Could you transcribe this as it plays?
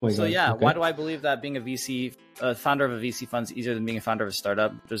Oh my So God. yeah, Okay. why do I believe that being a founder of a VC fund is easier than being a founder of a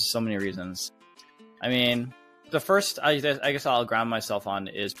startup? There's so many reasons. I mean, the first I guess I'll ground myself on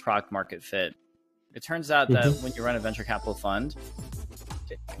is product market fit. It turns out that when you run a venture capital fund,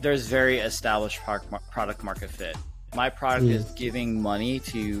 there's very established product market fit. My product is giving money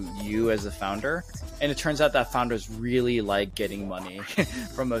to you as a founder, and it turns out that founders really like getting money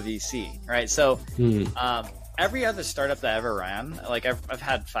from a VC, right? So every other startup that I ever ran, like I've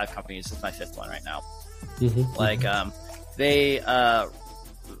had 5 companies. This is my 5th one right now. Like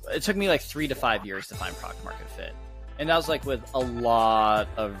it took me like 3 to 5 years to find product market fit. And that was like with a lot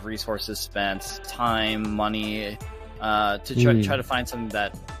of resources spent, time, money, to try to find something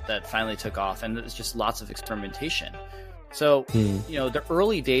that finally took off. And it's just lots of experimentation. So, you know, the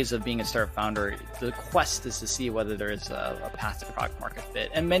early days of being a startup founder, the quest is to see whether there is a path to product market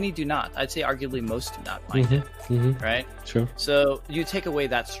fit. And many do not. I'd say arguably most do not find it, right? Sure. So you take away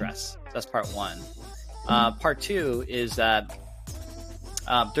that stress. That's part one. Part two is that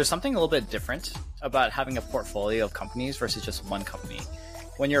there's something a little bit different about having a portfolio of companies versus just one company.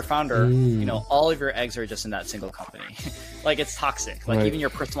 When you're a founder, you know, all of your eggs are just in that single company. Like it's toxic. Like even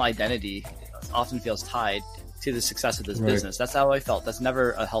your personal identity often feels tied to the success of this business. That's how I felt. That's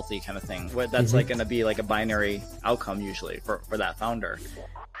never a healthy kind of thing. That's like going to be like a binary outcome usually for that founder.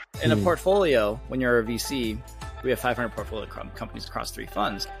 In a portfolio, when you're a VC, we have 500 portfolio companies across 3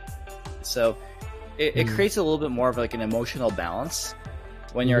 funds. So it creates a little bit more of like an emotional balance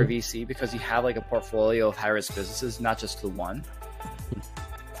when you're a VC, because you have like a portfolio of high-risk businesses, not just the one.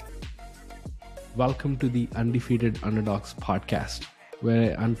 Welcome to the Undefeated Underdogs podcast,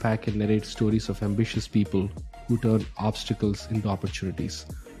 where I unpack and narrate stories of ambitious people who turn obstacles into opportunities.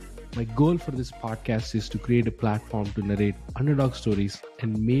 My goal for this podcast is to create a platform to narrate underdog stories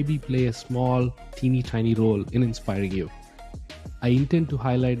and maybe play a small, teeny tiny role in inspiring you. I intend to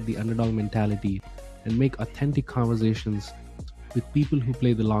highlight the underdog mentality and make authentic conversations with people who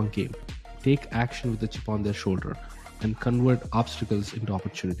play the long game, take action with a chip on their shoulder, and convert obstacles into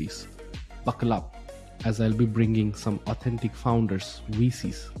opportunities. Buckle up, as I'll be bringing some authentic founders,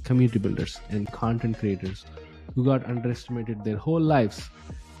 VCs, community builders, and content creators who got underestimated their whole lives,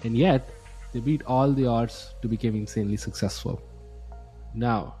 and yet they beat all the odds to become insanely successful.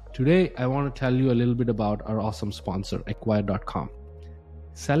 Now, today I want to tell you a little bit about our awesome sponsor, Acquire.com.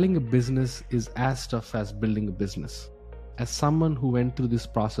 Selling a business is as tough as building a business. As someone who went through this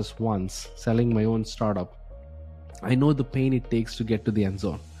process once, selling my own startup, I know the pain it takes to get to the end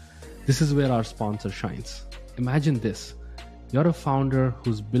zone. This is where our sponsor shines. Imagine this. You're a founder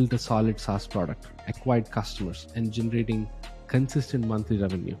who's built a solid SaaS product, acquired customers, and generating consistent monthly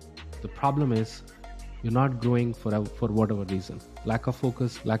revenue. The problem is, you're not growing for whatever reason. Lack of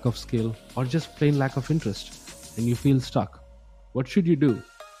focus, lack of skill, or just plain lack of interest, and you feel stuck. What should you do?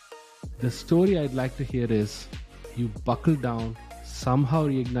 The story I'd like to hear is, you buckled down, somehow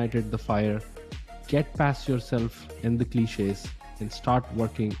reignited the fire, get past yourself and the cliches, and start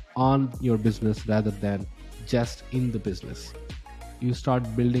working on your business rather than just in the business. You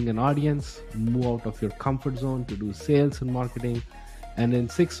start building an audience, move out of your comfort zone to do sales and marketing, and in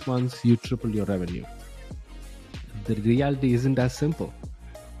 6 months, you triple your revenue. The reality isn't as simple.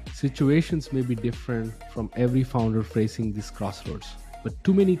 Situations may be different from every founder facing these crossroads, but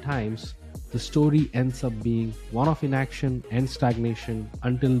too many times, the story ends up being one of inaction and stagnation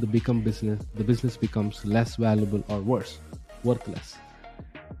until the business becomes less valuable or worse, worthless.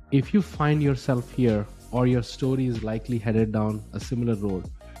 If you find yourself here or your story is likely headed down a similar road,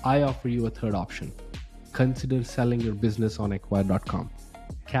 I offer you a third option. Consider selling your business on Acquire.com.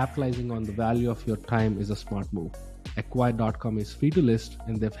 Capitalizing on the value of your time is a smart move. Acquire.com is free to list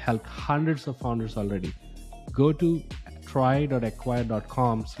and they've helped hundreds of founders already. Go to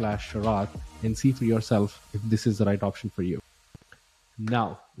try.acquire.com/Sharath and see for yourself if this is the right option for you.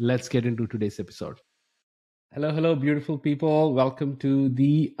 Now, let's get into today's episode. Hello, beautiful people. Welcome to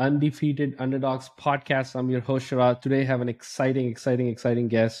the Undefeated Underdogs podcast. I'm your host, Sharath. Today I have an exciting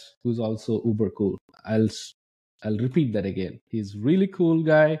guest who's also uber cool. I'll repeat that again. He's really cool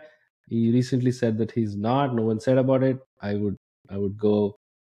guy. He recently said that he's not. No one said about it. I would go,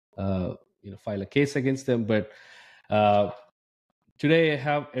 file a case against him. But today I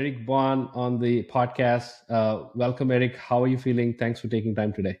have Eric Bahn on the podcast. Welcome, Eric. How are you feeling? Thanks for taking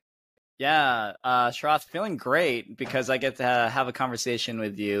time today. Yeah, Sharath, feeling great because I get to have a conversation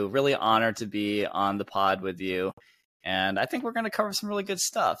with you. Really honored to be on the pod with you. And I think we're going to cover some really good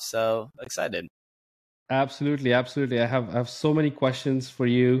stuff. So excited. Absolutely. I have so many questions for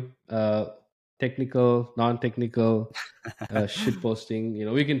you. Technical, non-technical, shit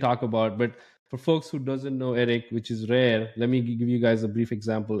posting, we can talk about. But For folks who doesn't know Eric, which is rare, let me give you guys a brief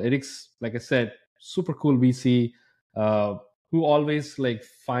example. Eric's, like I said, super cool VC, who always like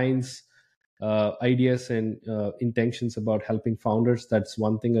finds ideas and intentions about helping founders. That's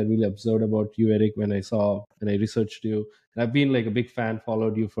one thing I really observed about you, Eric, when I researched you. And I've been like a big fan,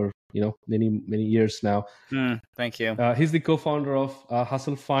 followed you for many years now. Thank you. He's the co-founder of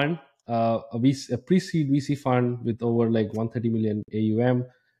Hustle Fund, a pre-seed VC fund with over like 130 million AUM.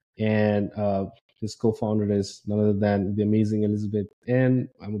 And his co-founder is none other than the amazing Elizabeth. And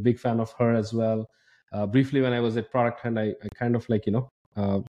I'm a big fan of her as well. Briefly, when I was at Product Hunt, I kind of like,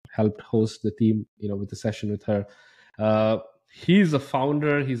 helped host the team, with a session with her. He's a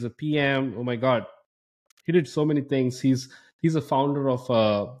founder. He's a PM. Oh my God. He did so many things. He's a founder of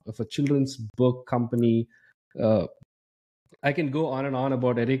a children's book company. I can go on and on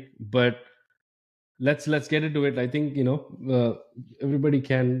about Eric, but let's get into it. I think everybody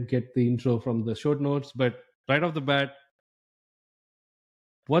can get the intro from the short notes, but right off the bat,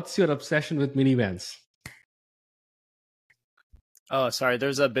 what's your obsession with minivans? Oh, sorry.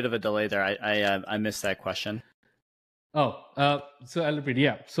 There's a bit of a delay there. I missed that question. So I'll repeat.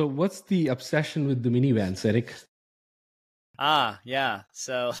 Yeah. So what's the obsession with the minivans, Eric? Yeah.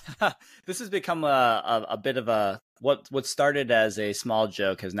 So this has become a bit of a what started as a small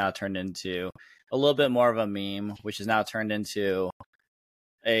joke has now turned into a little bit more of a meme, which has now turned into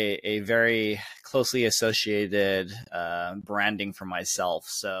a very closely associated branding for myself.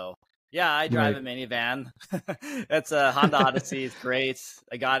 So yeah, I drive a minivan. It's a Honda Odyssey. It's great.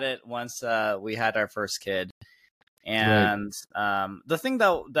 I got it once we had our first kid. And the thing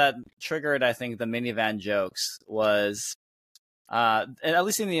that triggered, I think, the minivan jokes was, at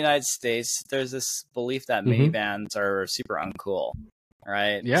least in the United States, there's this belief that minivans are super uncool,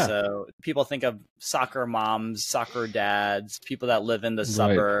 right? Yeah. So people think of soccer moms, soccer dads, people that live in the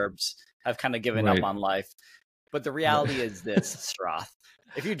suburbs have kind of given up on life. But the reality is this, Sroth.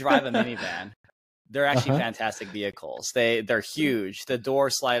 If you drive a minivan, they're actually fantastic vehicles. They're huge. The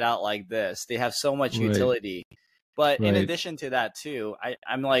doors slide out like this. They have so much utility. But in addition to that, too,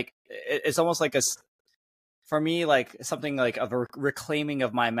 I'm like, it's almost like for me, like something like of a reclaiming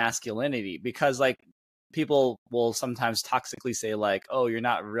of my masculinity, because like people will sometimes toxically say like, oh, you're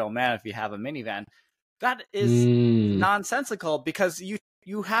not a real man if you have a minivan. That is nonsensical, because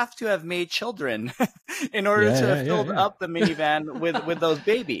you have to have made children in order to have filled up the minivan with those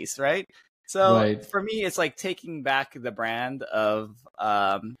babies, right? So for me, it's like taking back the brand of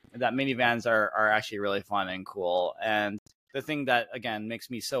that minivans are actually really fun and cool. And the thing that, again, makes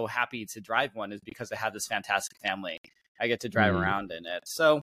me so happy to drive one is because I have this fantastic family. I get to drive around in it.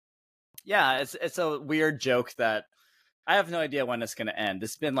 So yeah, it's a weird joke that I have no idea when it's going to end.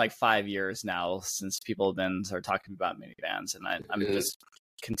 It's been like 5 years now since people have been sort of talking about minivans, and I'm just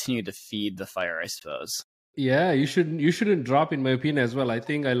continue to feed the fire, I suppose. Yeah, you shouldn't drop, in my opinion, as well. I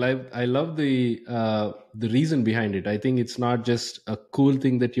think I love the reason behind it. I think it's not just a cool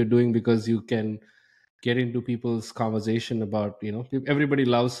thing that you're doing because you can get into people's conversation about, everybody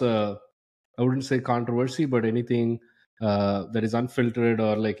loves I wouldn't say controversy, but anything that is unfiltered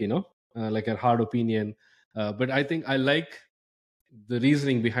or like like a hard opinion. But I think I like the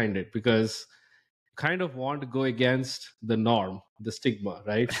reasoning behind it, because kind of want to go against the norm, the stigma,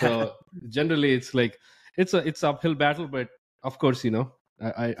 right? So generally it's like it's uphill battle, but of course,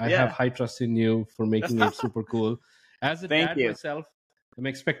 I have high trust in you for making it super cool. As a dad myself, I'm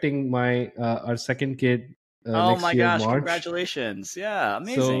expecting our second kid next year, March. Congratulations. Yeah,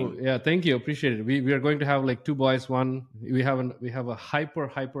 amazing. So yeah, thank you, appreciate it. We are going to have like two boys. We have a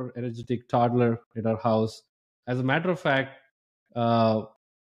hyper energetic toddler at our house. As a matter of fact,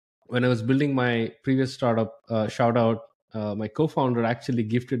 when I was building my previous startup, shout out, my co-founder actually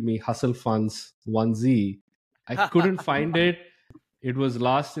gifted me Hustle Funds 1Z. I couldn't find it. It was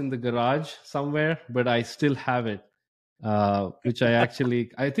lost in the garage somewhere, but I still have it, which I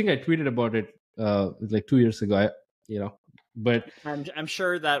think I tweeted about it like 2 years ago, but I'm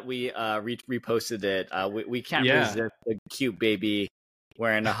sure that we reposted it. We can't resist the cute baby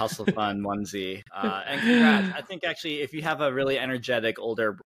wearing a Hustle Fund onesie. And congrats. I think actually, if you have a really energetic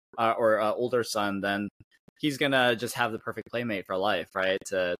older son, then he's gonna just have the perfect playmate for life, right?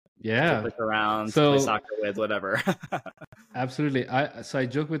 To click around, to play soccer with, whatever. Absolutely. I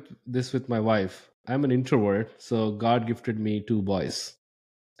joke with my wife. I'm an introvert, so God gifted me two boys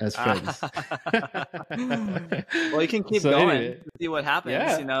as friends. Well, you can keep going. Anyway, see what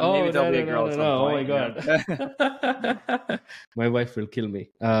happens. Maybe there'll be a girl at some point. Oh my God. My wife will kill me.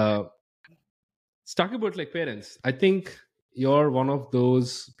 Let's talk about like parents. I think you're one of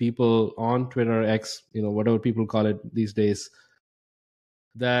those people on Twitter, X, whatever people call it these days,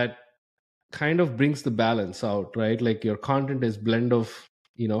 that kind of brings the balance out, right? Like your content is blend of,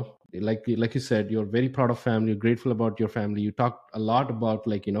 like you said, you're very proud of family, you're grateful about your family. You talked a lot about,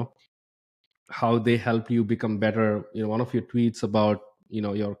 like, how they helped you become better. One of your tweets about,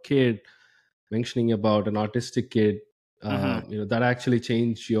 your kid, mentioning about an autistic kid, Hmm. that actually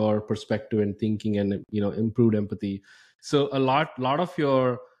changed your perspective and thinking, and improved empathy. So a lot of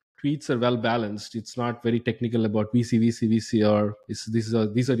your tweets are well balanced. It's not very technical about VC, or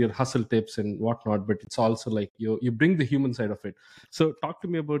these are your hustle tips and whatnot, but it's also like you bring the human side of it. So talk to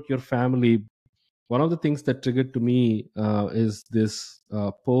me about your family. One of the things that triggered to me is this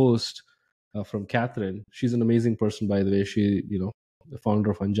post from Catherine. She's an amazing person, by the way. She, the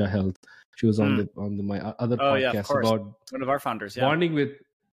founder of Anja Health. She was on Mm. my other Oh yeah, of podcast course. about One of our founders. Yeah. bonding with,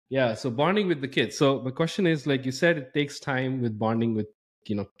 yeah. So bonding with the kids. So my question is, like you said, it takes time with bonding with,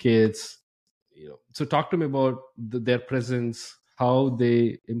 kids. So talk to me about their presence, how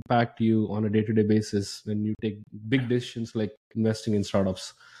they impact you on a day-to-day basis when you take big decisions like investing in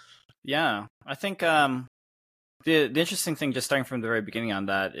startups. Yeah. I think the interesting thing, just starting from the very beginning on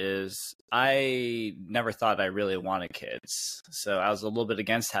that, is I never thought I really wanted kids. So I was a little bit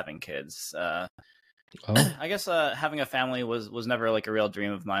against having kids. Oh. I guess having a family was never like a real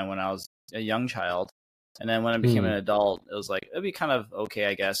dream of mine when I was a young child. And then when I became an Hmm. adult, it was like, it'd be kind of okay,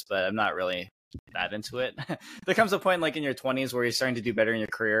 I guess, but I'm not really that into it. There comes a point like in your 20s where you're starting to do better in your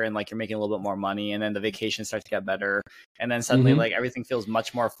career and like you're making a little bit more money, and then the vacations start to get better. And then suddenly Mm-hmm. like everything feels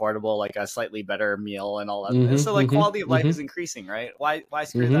much more affordable, like a slightly better meal and all that. And so Mm-hmm. like quality of Mm-hmm. life Mm-hmm. is increasing, right? Why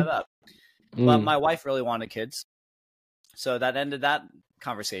screw that Mm-hmm. up? But Mm. my wife really wanted kids. So that ended that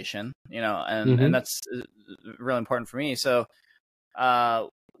conversation, and Mm-hmm. that's really important for me. So uh,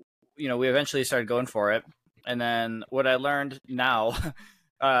 we eventually started going for it. And then what I learned now,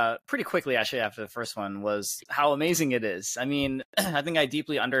 pretty quickly actually after the first one, was how amazing it is. I mean, I think I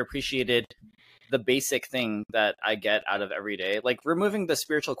deeply underappreciated the basic thing that I get out of every day, like removing the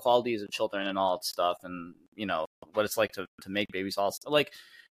spiritual qualities of children and all that stuff, and what it's like to make babies, all stuff. Like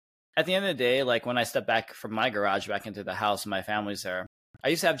at the end of the day, like when I step back from my garage back into the house and my family's there, I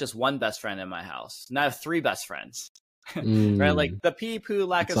used to have just one best friend in my house. Now I have three best friends. Right? Like Mm. the pee poo,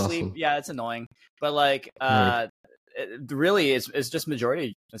 lack That's of sleep, awesome. yeah, it's annoying. But like Right. it really is just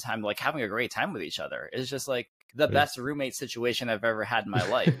majority of the time like having a great time with each other. It's just like the Right. best roommate situation I've ever had in my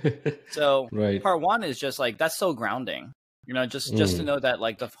life. So Right. part one is just like that's so grounding. Just to Mm. know that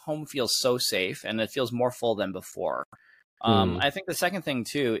like the home feels so safe and it feels more full than before. Mm. I think the second thing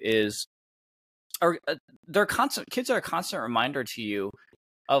too is, or they're constant. Kids are a constant reminder to you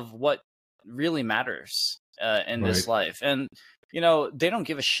of what really matters in Right. this life, and they don't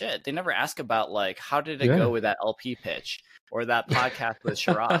give a shit. They never ask about like how did it go Yeah. with that LP pitch or that podcast with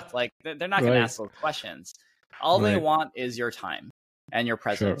Sharaf. Like they're not going to Right. ask those questions. All they Right. want is your time and your Sure.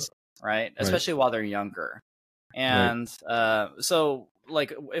 presence, right? Right. Especially while they're younger. Right. And so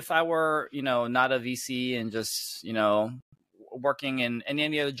like if I were not a VC and just working in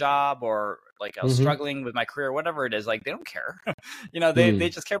any other job, or like I was Mm-hmm. struggling with my career, whatever it is, like they don't care. They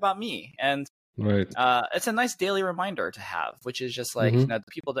Mm. just care about me. And Right. it's a nice daily reminder to have, which is just like Mm-hmm. the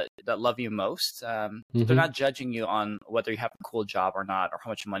people that love you most, they're Mm-hmm. not judging you on whether you have a cool job or not, or how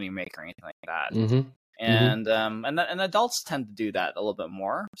much money you make or anything like that. Mm-hmm. Mm-hmm. And adults tend to do that a little bit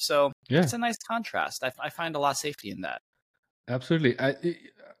more, so Yeah. it's a nice contrast. I find a lot of safety in that. Absolutely.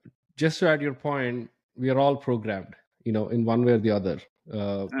 Just to add your point, we are all programmed, in one way or the other.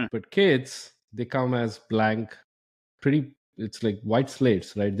 Mm, But kids, they come as blank, pretty. It's like white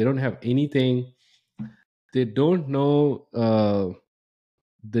slates, right? They don't have anything. They don't know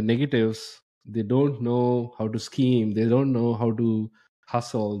the negatives. They don't know how to scheme. They don't know how to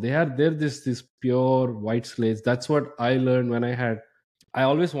hustle. They're this pure white slates. That's what I learned when I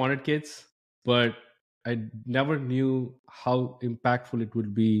always wanted kids, but I never knew how impactful it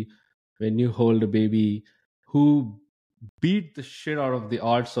would be when you hold a baby who beat the shit out of the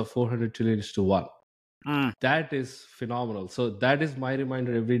odds of 400 trillion to 1. mm, That is phenomenal. So that is my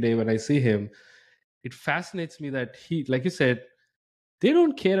reminder every day when I see him. It fascinates me that he, like you said, they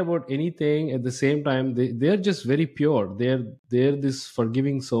don't care about anything. At the same time, they're just very pure. They're this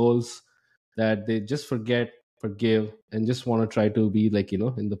forgiving souls that they just forgive, and just want to try to be like,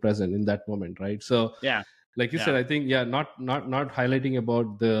 in the present, in that moment, right? So yeah, like you said, yeah, I think, yeah, not highlighting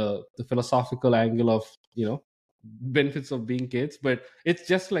about the philosophical angle of, benefits of being kids, but it's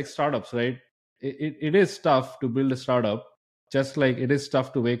just like startups, right? It is tough to build a startup, just like it is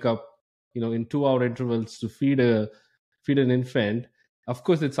tough to wake up, in 2 hour intervals to feed an infant. Of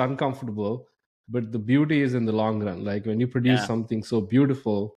course it's uncomfortable, but the beauty is in the long run. Like when you produce yeah, something so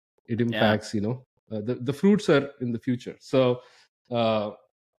beautiful, it yeah. impacts, the fruits are in the future. So uh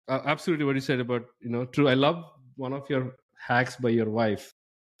Absolutely what you said about, true. I love one of your hacks by your wife.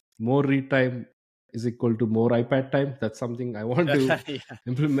 More read time is equal to more iPad time. That's something I want to Yeah.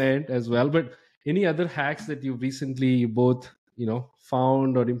 implement as well. But any other hacks that you recently both,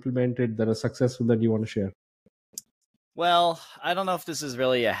 found or implemented that are successful that you want to share? Well, I don't know if this is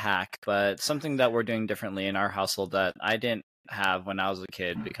really a hack, but something that we're doing differently in our household that I didn't have when I was a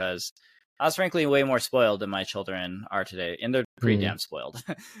kid, because I was frankly way more spoiled than my children are today, and they're pretty Hmm. damn spoiled.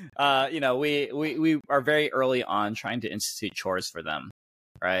 We are very early on trying to institute chores for them,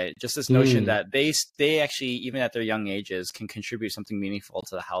 right? Just this notion Hmm. that they actually, even at their young ages, can contribute something meaningful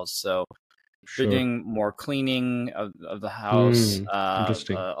to the house. So they're Sure. doing more cleaning of the house, Hmm.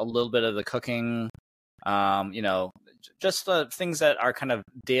 Interesting. a little bit of the cooking, just the things that are kind of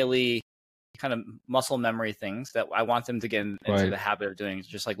daily kind of muscle memory things that I want them to get into Right. the habit of doing,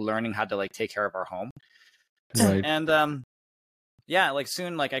 just like learning how to like take care of our home. Right. And yeah, like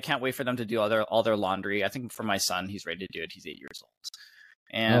soon, like I can't wait for them to do all their laundry. I think for my son, he's ready to do it. He's 8 years old.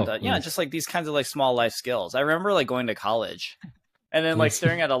 And Oh, yeah, nice. just like these kinds of like small life skills. I remember like going to college and then like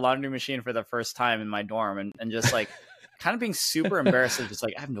staring at a laundry machine for the first time in my dorm, and just like kind of being super embarrassed of just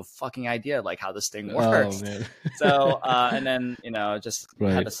like I have no fucking idea like how this thing Oh works. man. So and then just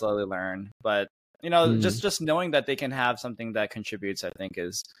had Right. to slowly learn. But Hmm. just knowing that they can have something that contributes, I think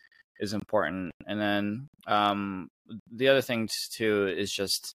is important. And then the other thing too is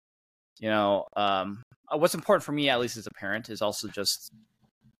just what's important for me, at least as a parent, is also just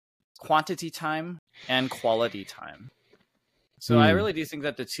quantity time and quality time. So I Hmm. really do think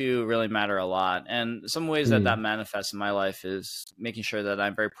that the two really matter a lot. And some ways that Hmm. manifests in my life is making sure that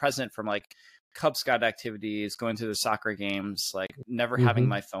I'm very present from like Cub Scout activities, going to the soccer games, like never having Hmm.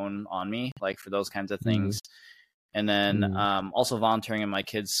 my phone on me, like for those kinds of Hmm. things. And then Hmm. also volunteering in my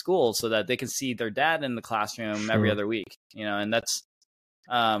kids' school so that they can see their dad in the classroom every Sure. other week, and that's,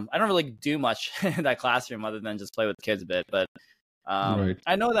 I don't really do much in that classroom other than just play with the kids a bit, but Right.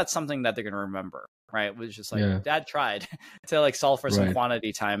 I know that's something that they're going to remember, right? Which is like Yeah. dad tried to like solve for some Right.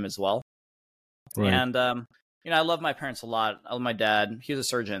 quantity time as well. Right. And I love my parents a lot. I love my dad. He was a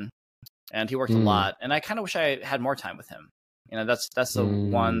surgeon and he worked a Hmm. lot, and I kind of wish I had more time with him. That's the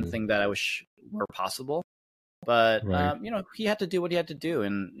one Hmm. thing that I wish were possible. But Right. he had to do what he had to do,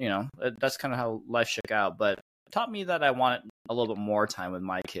 and that's kind of how life shook out. But it taught me that I wanted a little bit more time with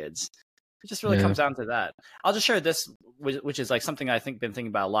my kids. It just really Yeah. comes down to that. I'll just share this, which is like something I think been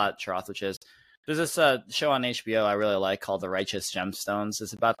thinking about a lot, Charoth, which is there's this show on HBO I really like called The Righteous Gemstones.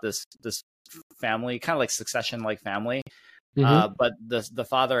 It's about this family, kind of like Succession like family. Hmm. But the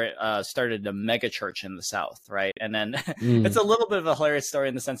father started a mega church in the South, right? And then it's Hmm. a little bit of a hilarious story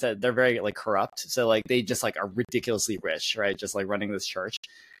in the sense that they're very like corrupt. So like they just like are ridiculously rich, right? Just like running this church.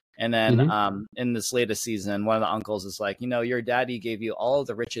 And then Hmm. in this latest season, one of the uncles is like, your daddy gave you all of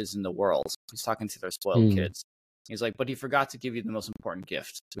the riches in the world. He's talking to their spoiled Hmm. kids. He's like, but he forgot to give you the most important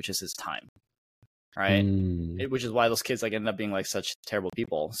gift, which is his time, right? Hmm. Which is why those kids like ended up being like such terrible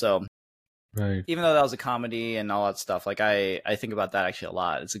people. So Right. even though that was a comedy and all that stuff, like I think about that actually a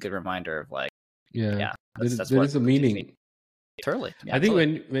lot. It's a good reminder of like, Yeah. yeah, that's There what is a kids need. meaning. Totally, yeah, I think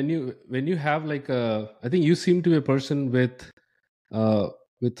totally. when you have like I think you seem to be a person uh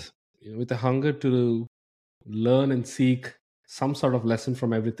with with a hunger to learn and seek some sort of lesson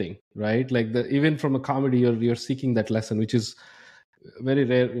from everything, right? Like even from a comedy, you're seeking that lesson, which is very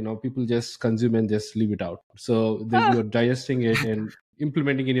rare. People just consume and just leave it out. So you're digesting it and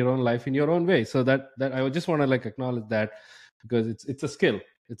implementing in your own life in your own way. So that I would just want to like acknowledge that, because it's a skill.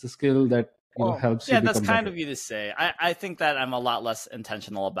 It's a skill that Well, helps you yeah, that's become kind better. of you to say. I think that I'm a lot less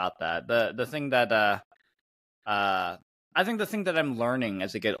intentional about that. The thing that uh I think the thing that I'm learning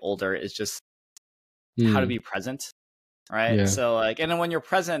as I get older is just how to Hmm. be present, right? Yeah. So like, and then when you're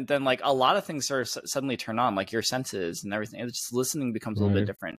present, then like a lot of things sort of suddenly turn on, like your senses and everything. It's just listening becomes a little bit Right.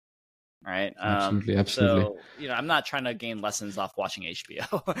 different, right? Absolutely. Absolutely. So I'm not trying to gain lessons off watching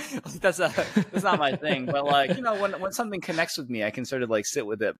HBO. That's not my thing. But like, when something connects with me, I can sort of like sit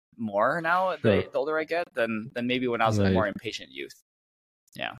with it more now. Sure. The older I get, than maybe when I was a more Right. impatient youth.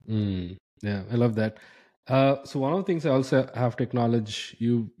 Yeah. Yeah, I love that. So one of the things I also have to acknowledge,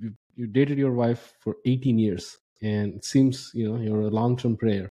 you dated your wife for 18 years, and it seems you're a long-term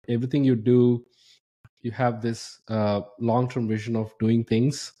player. Everything you do, you have this long-term vision of doing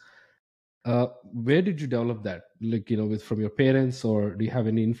things. Where did you develop that? Like with from your parents, or do you have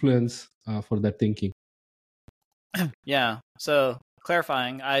any influence for that thinking? Yeah. So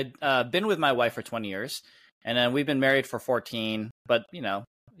clarifying, I'd been with my wife for 20 years, and then we've been married for 14. But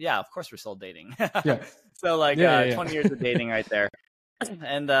yeah, of course we're still dating. Yeah, So like yeah, yeah, 20 years of yeah. dating right there,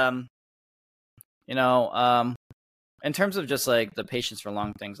 and you know, um, in terms of just like the patience for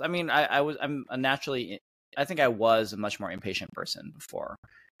long things, I mean, I'm a naturally, I think I was a much more impatient person before.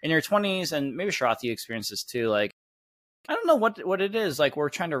 In your 20s, and maybe Sharath, you experienced this too. Like, I don't know what it is. Like, we're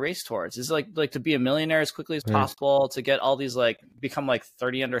trying to race towards. Is like to be a millionaire as quickly as possible, to get all these like become like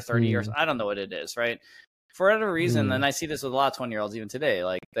 30 under 30 or I don't know what it is, right? For whatever reason, and I see this with a lot of 20-year-olds even today.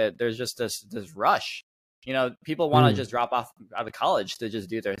 Like that, there's just this rush. You know, people want to just drop off out of college to just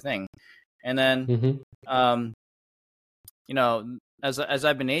do their thing, and then you know, as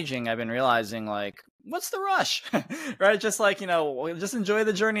I've been aging, I've been realizing like, what's the rush, right? Just like, you know, just enjoy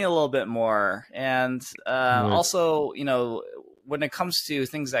the journey a little bit more. And also, you know, when it comes to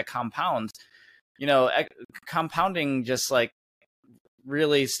things that compound, you know, compounding just like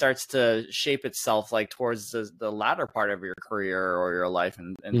really starts to shape itself like towards the latter part of your career or your life,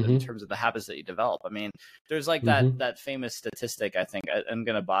 and in terms of the habits that you develop. I mean, there's like that famous statistic, I think I'm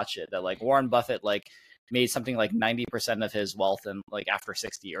gonna botch it, that like Warren Buffett like made something like 90% of his wealth in like after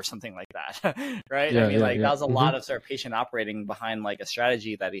 60 or something like that. Right. I mean, that was a lot of sort of patient operating behind like a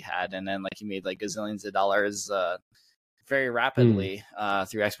strategy that he had, and then like he made like gazillions of dollars very rapidly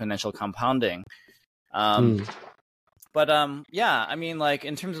through exponential compounding. But yeah, I mean, like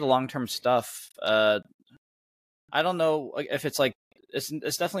in terms of the long-term stuff, I don't know if it's like it's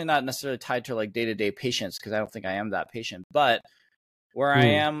definitely not necessarily tied to like day-to-day patience, because I don't think I am that patient. But where I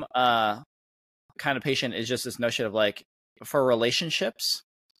am kind of patient is just this notion of like, for relationships,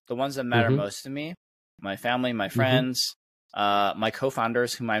 the ones that matter most to me, my family, my friends, my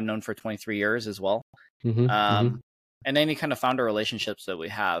co-founders whom I've known for 23 years as well, and any kind of founder relationships that we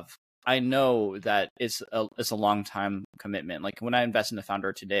have. I know that it's a long time commitment. Like when I invest in a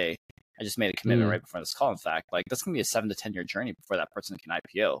founder today, I just made a commitment right before this call. In fact, like that's gonna be a 7 to 10 year journny before that person can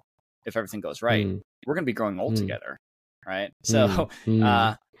IPO. If everything goes right, we're gonna be growing old together, right? So,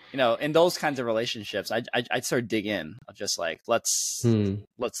 you know, in those kinds of relationships, I'd sort of dig in of just like let's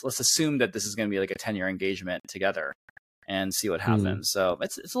assume that this is gonna be like a 10-year engagement together, and see what happens. So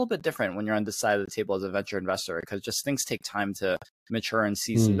it's a little bit different when you're on this side of the table as a venture investor, because just things take time to mature and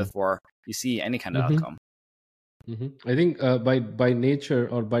season before you see any kind of outcome. I think by nature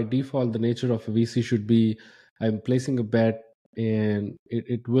or by default, the nature of a VC should be, I'm placing a bet and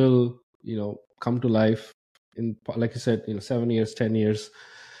it will, you know, come to life in, like you said, you know, 7 years, 10 years,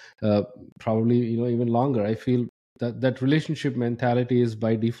 probably, you know, even longer. I feel that relationship mentality is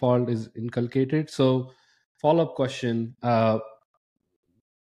by default is inculcated. So follow-up question,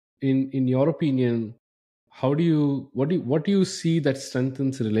 in your opinion, what do you see that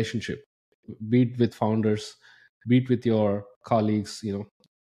strengthens a relationship, be it with founders, be it with your colleagues, you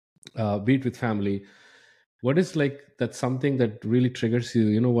know, be it with family? What is like that's something that really triggers you,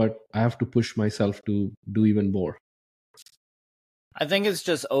 you know what, I have to push myself to do even more? I think it's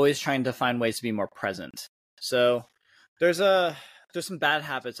just always trying to find ways to be more present. So there's some bad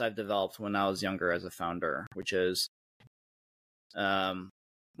habits I've developed when I was younger as a founder, which is,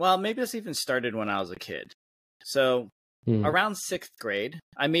 well, maybe this even started when I was a kid. So around 6th grade,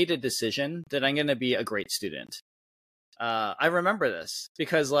 I made a decision that I'm going to be a great student. I remember this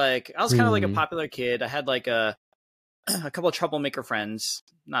because like I was kind of like a popular kid. I had like a couple of troublemaker friends,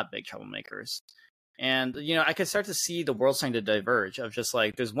 not big troublemakers. And, you know, I could start to see the world starting to diverge of just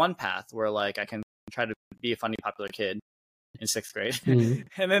like, there's one path where like I can try to be a funny, popular kid in 6th grade.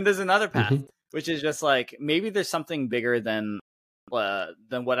 And then there's another path, which is just like, maybe there's something bigger than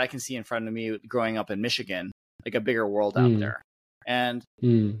what I can see in front of me growing up in Michigan, like a bigger world out there. And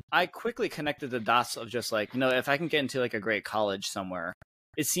I quickly connected the dots of just like, you know, if I can get into like a great college somewhere,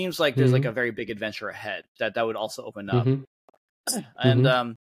 it seems like there's like a very big adventure ahead that would also open up.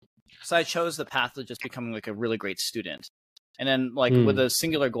 And so I chose the path of just becoming like a really great student. And then like with a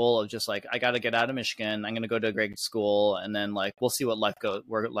singular goal of just like, I got to get out of Michigan. I'm going to go to a great school. And then like, we'll see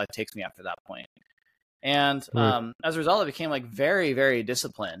where life takes me after that point. And as a result, I became like very, very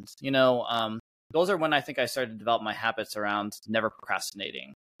disciplined. You know, those are when I think I started to develop my habits around never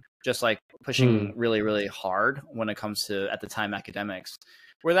procrastinating, just like pushing really, really hard when it comes to, at the time, academics.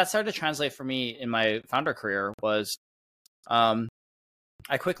 Where that started to translate for me in my founder career was,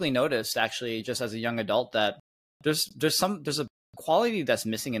 I quickly noticed actually just as a young adult that there's a quality that's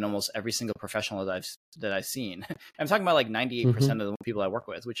missing in almost every single professional that I've seen. I'm talking about like 98% of the people I work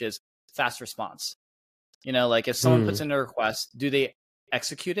with, which is fast response. You know, like if someone puts in a request, do they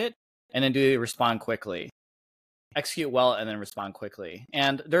execute it? And then do they respond quickly? Execute well and then respond quickly.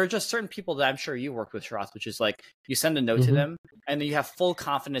 And there are just certain people that I'm sure you work with, Sharath, which is like you send a note to them and then you have full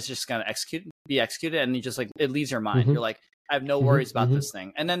confidence just going to be executed, and you just like, it leaves your mind. You're like, I have no worries about this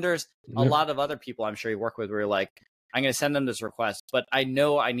thing. And then there's a lot of other people I'm sure you work with where you're like, I'm going to send them this request, but I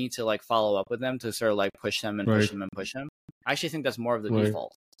know I need to like follow up with them to sort of like push them and push them and push them. I actually think that's more of the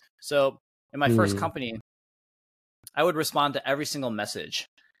default. So in my first company, I would respond to every single message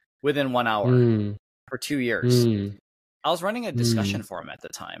within 1 hour for 2 years. I was running a discussion forum at the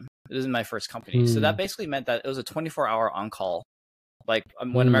time. It was in my first company. So that basically meant that it was a 24-hour on-call. Like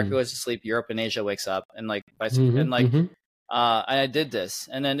when America goes to sleep, Europe and Asia wakes up, and like and I did this,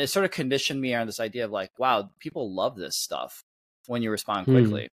 and then it sort of conditioned me on this idea of like, wow, people love this stuff when you respond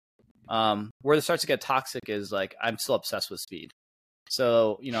quickly. Where it starts to get toxic is like I'm still obsessed with speed.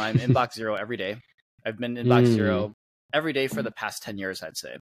 So I'm inbox zero every day. I've been inbox zero every day for the past 10 years, I'd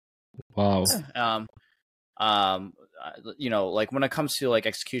say. Wow. Like when it comes to like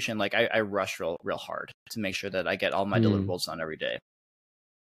execution, like I rush real hard to make sure that I get all my deliverables done every day.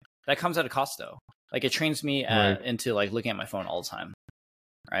 That comes at a cost though. Like it trains me into like looking at my phone all the time.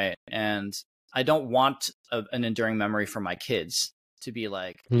 Right. And I don't want an enduring memory for my kids to be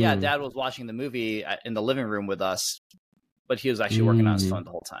like, yeah, dad was watching the movie in the living room with us, but he was actually working on his phone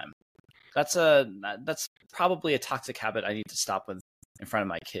the whole time. That's probably a toxic habit I need to stop with in front of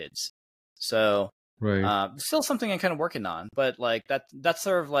my kids. So still something I'm kind of working on, but like that's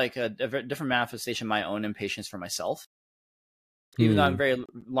sort of like a different manifestation of my own impatience for myself, even though I'm very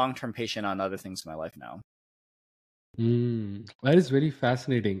long-term patient on other things in my life now. That is very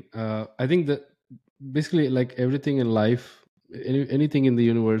fascinating. I think that basically like everything in life, anything in the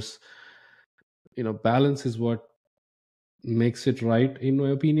universe, balance is what makes it right, in my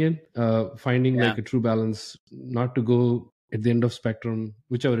opinion. Finding like a true balance, not to go at the end of spectrum,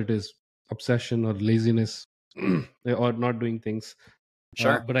 whichever it is, obsession or laziness or not doing things.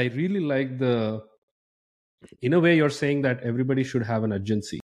 Sure. But I really like in a way you're saying that everybody should have an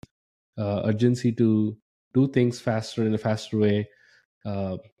urgency to do things faster in a faster way,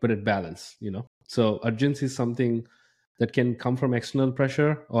 but at balance, so urgency is something that can come from external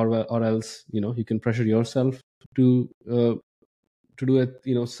pressure, or else you can pressure yourself to do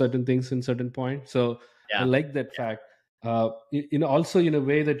it, certain things in certain point. So I like that fact. Also in a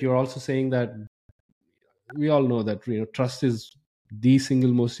way that you're also saying that we all know that trust is the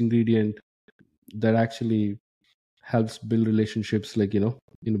single most ingredient that actually helps build relationships, like in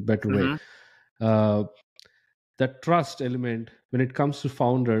a better way. That trust element, when it comes to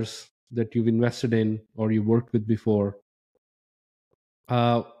founders that you've invested in or you worked with before,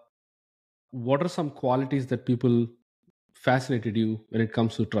 what are some qualities that people fascinated you when it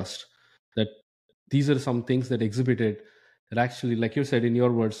comes to trust? That these are some things that exhibited that actually, like you said in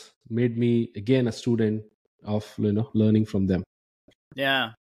your words, made me again a student of learning from them.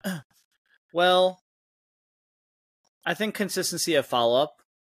 Yeah. Well, I think consistency of follow-up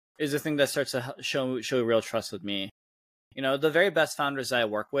is the thing that starts to show real trust with me. The very best founders I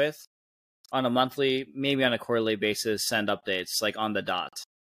work with on a monthly, maybe on a quarterly basis, send updates like on the dot.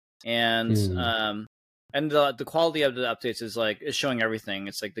 And the quality of the updates is showing everything.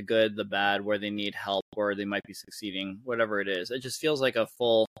 It's like the good, the bad, where they need help, where they might be succeeding, whatever it is. It just feels like a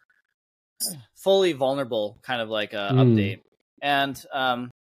fully vulnerable kind of like a update. And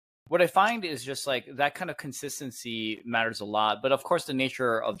what I find is just like that kind of consistency matters a lot. But of course, the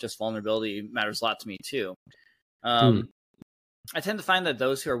nature of just vulnerability matters a lot to me too. I tend to find that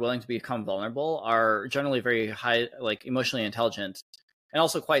those who are willing to become vulnerable are generally very high, like emotionally intelligent, and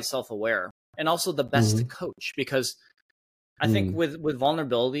also quite self-aware, and also the best to coach, because I think with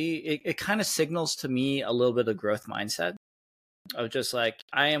vulnerability, it kind of signals to me a little bit of growth mindset of just like,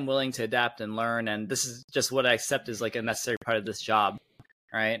 I am willing to adapt and learn, and this is just what I accept as like a necessary part of this job,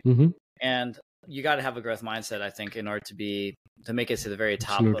 right? And you got to have a growth mindset, I think, in order to make it to the very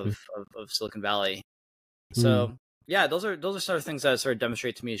top of Silicon Valley. So yeah, those are sort of things that sort of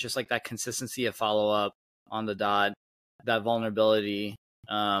demonstrate to me. It's just like that consistency of follow up on the dot, that vulnerability.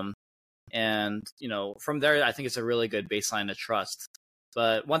 And from there, I think it's a really good baseline to trust.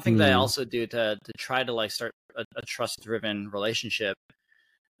 But one thing that I also do to try to like start a trust driven relationship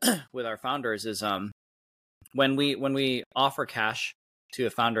with our founders is when we offer cash to a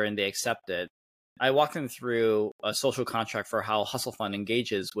founder and they accept it, I walk them through a social contract for how Hustle Fund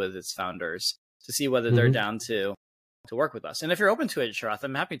engages with its founders to see whether they're down to work with us. And if you're open to it, Sharath,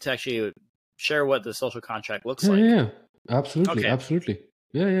 I'm happy to actually share what the social contract looks like. Yeah, absolutely. Okay. Absolutely.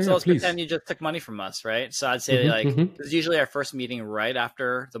 Yeah, so let's please. pretend you just took money from us, right? So I'd say this is usually our first meeting right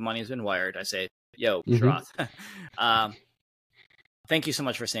after the money's been wired. I say, yo, Sharath, thank you so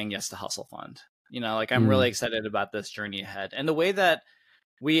much for saying yes to Hustle Fund. I'm really excited about this journey ahead. And the way that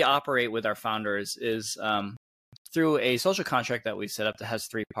we operate with our founders is through a social contract that we set up that has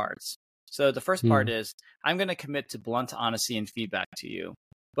 3 parts. So the first part is, I'm going to commit to blunt honesty and feedback to you,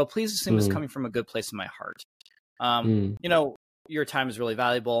 but please assume it's coming from a good place in my heart. Mm. Your time is really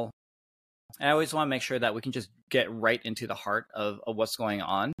valuable. And I always want to make sure that we can just get right into the heart of what's going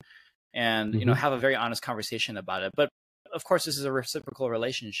on and, Mm-hmm. have a very honest conversation about it. But of course, this is a reciprocal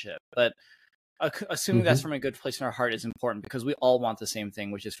relationship. But assuming that's Mm-hmm. from a good place in our heart is important because we all want the same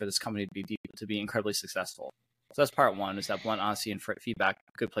thing, which is for this company to be incredibly successful. So that's part one, is that blunt honesty and feedback,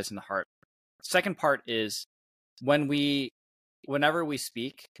 good place in the heart. Second part is whenever we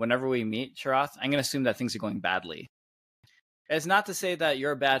speak, whenever we meet, Sharath, I'm going to assume that things are going badly. It's not to say that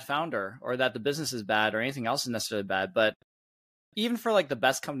you're a bad founder or that the business is bad or anything else is necessarily bad, but even for like the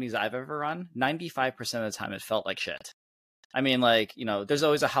best companies I've ever run, 95% of the time it felt like shit. I mean, like, there's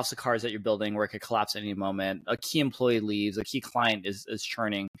always a house of cards that you're building where it could collapse at any moment. A key employee leaves, a key client is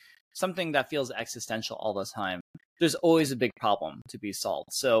churning, something that feels existential all the time. There's always a big problem to be solved.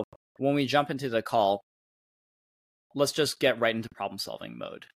 So when we jump into the call, let's just get right into problem solving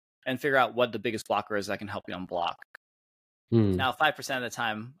mode and figure out what the biggest blocker is that can help you unblock. Now, 5% of the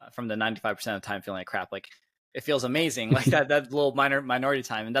time, from the 95% of the time feeling like crap, like it feels amazing, like that little minority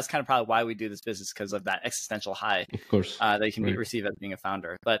time. And that's kind of probably why we do this business, because of that existential high, of course, that you can receive as being a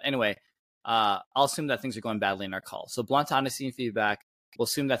founder. But anyway, I'll assume that things are going badly in our call. So blunt honesty and feedback, we'll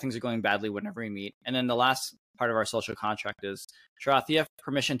assume that things are going badly whenever we meet. And then the last part of our social contract is, Sharath, you have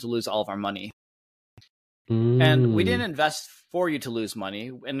permission to lose all of our money. And we didn't invest for you to lose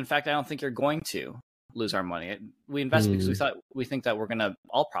money. And in fact, I don't think you're going to lose our money. We invest because we think that we're going to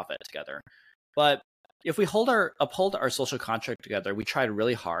all profit together. But if we uphold our social contract together, we tried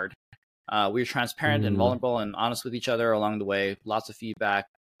really hard. We were transparent and vulnerable and honest with each other along the way. Lots of feedback.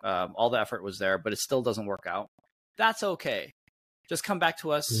 All the effort was there, but it still doesn't work out. That's okay. Just come back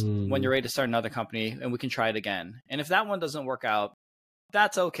to us when you're ready to start another company, and we can try it again. And if that one doesn't work out,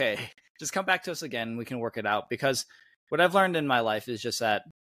 that's okay. Just come back to us again. And we can work it out. Because what I've learned in my life is just that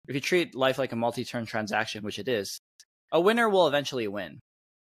if you treat life like a multi-turn transaction, which it is, a winner will eventually win,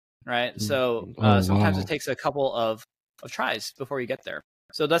 right? So sometimes it takes a couple of tries before you get there.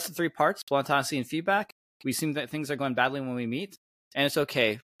 So that's the three parts: blunt honesty and feedback. We assume that things are going badly when we meet, and it's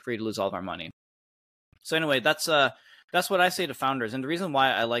okay for you to lose all of our money. So anyway, that's what I say to founders. And the reason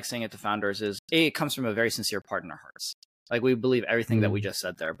why I like saying it to founders is, A, it comes from a very sincere part in our hearts. Like, we believe everything that we just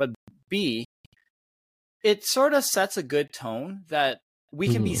said there. But B, it sort of sets a good tone that we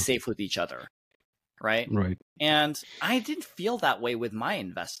can be safe with each other, right? Right. And I didn't feel that way with my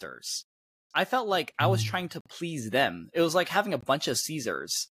investors. I felt like I was trying to please them. It was like having a bunch of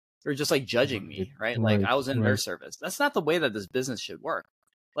Caesars. They're just like judging me, right? Like I was in their service. That's not the way that this business should work.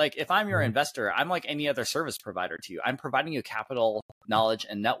 Like, if I'm your investor, I'm like any other service provider to you. I'm providing you capital, knowledge,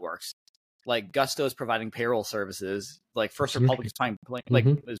 and networks. Like Gusto is providing payroll services. Like First Republic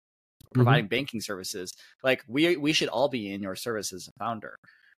is providing banking services. Like we should all be in your service as a founder.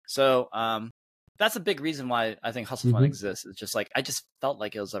 So that's a big reason why I think Hustle Fund exists. It's just like, I just felt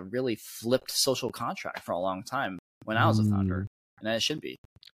like it was a really flipped social contract for a long time when I was a founder, and it should be.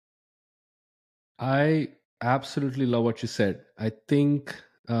 I absolutely love what you said. I think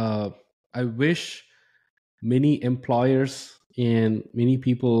I wish many employers and many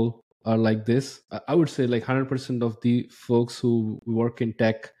people are like this. I would say like 100% of the folks who work in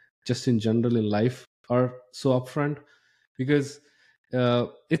tech, just in general in life, are so upfront, because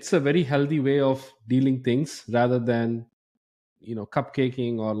it's a very healthy way of dealing things, rather than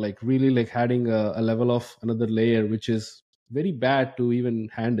cupcaking, or like really like adding a level of another layer, which is very bad to even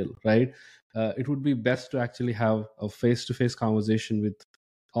handle, right? It would be best to actually have a face-to-face conversation with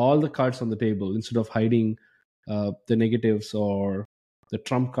all the cards on the table, instead of hiding the negatives or the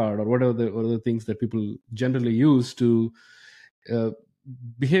trump card, or whatever the things that people generally use to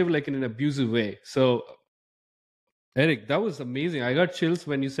behave like in an abusive way. So Eric, that was amazing. I got chills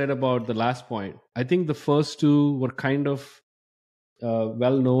when you said about the last point. I think the first two were kind of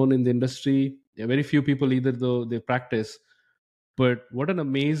well known in the industry. Very few people either, though they practice. But what an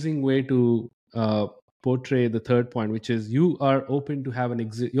amazing way to portray the third point, which is you are open to have an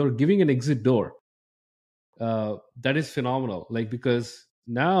exit. You're giving an exit door. That is phenomenal. Like, because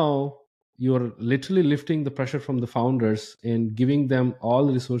now you're literally lifting the pressure from the founders and giving them all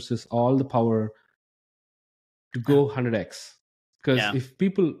the resources, all the power to go 100x. Because if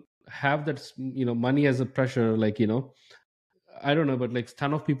people have that money as a pressure, like I don't know, but like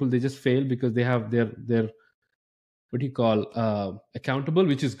ton of people, they just fail because they have their what do you call accountable,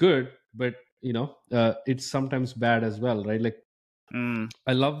 which is good, but it's sometimes bad as well, right? Like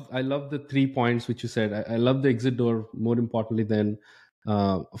I love the 3 points which you said. I love the exit door more importantly than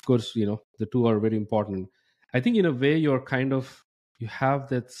of course the two are very important. I think in a way you have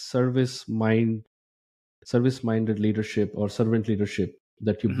that service minded leadership or servant leadership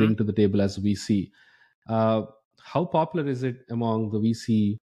that you bring to the table as we see. how popular is it among the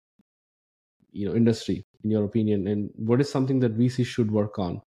VC industry, in your opinion, and what is something that VC should work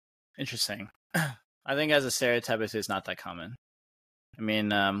on? Interesting. I think as a stereotype, it's not that common. I mean,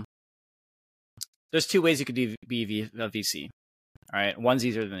 there's two ways you could be a VC. All right, one's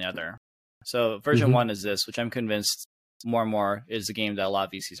easier than the other. So version one is this, which I'm convinced more and more is the game that a lot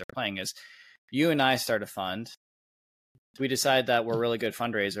of VCs are playing. Is you and I start a fund. We decide that we're really good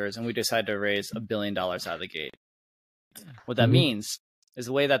fundraisers, and we decide to raise $1 billion out of the gate. What that means is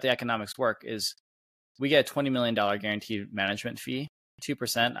the way that the economics work is we get a $20 million guaranteed management fee,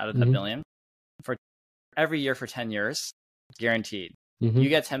 2% out of that billion, for every year for 10 years, guaranteed. You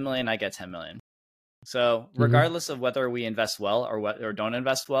get 10 million, I get 10 million. So regardless of whether we invest well or don't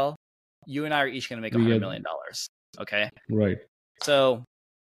invest well, you and I are each going to make $100 million. Okay. Right. So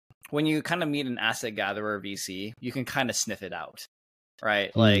when you kind of meet an asset gatherer VC, you can kind of sniff it out,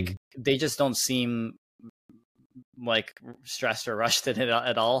 right? Like they just don't seem like stressed or rushed in it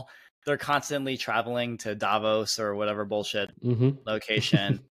at all. They're constantly traveling to Davos or whatever bullshit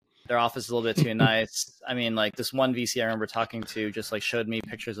location. Their office is a little bit too nice. I mean, like this one VC I remember talking to just like showed me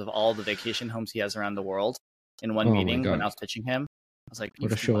pictures of all the vacation homes he has around the world in one meeting when I was pitching him. I was like,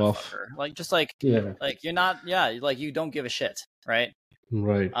 what a show off. Like, just like, like you're not, like you don't give a shit. Right.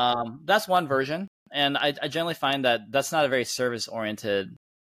 Right. That's one version. And I generally find that that's not a very service oriented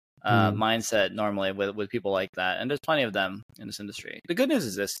mindset normally with people like that. And there's plenty of them in this industry. The good news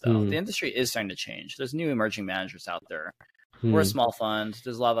is this though, the industry is starting to change. There's new emerging managers out there. We're a small fund.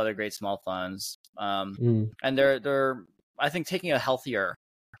 There's a lot of other great small funds. And they're, I think, taking a healthier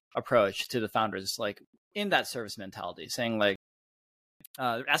approach to the founders, like in that service mentality, saying like,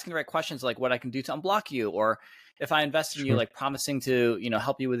 asking the right questions, like what I can do to unblock you, or if I invest in you, like promising to,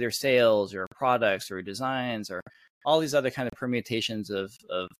 help you with your sales, your products, or your designs, or all these other kind of permutations of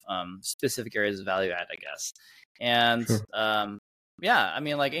specific areas of value add, I guess. And yeah, I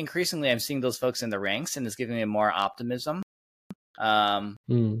mean, like increasingly, I'm seeing those folks in the ranks, and it's giving me more optimism.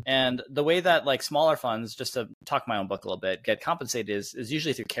 And the way that like smaller funds, just to talk my own book a little bit, get compensated is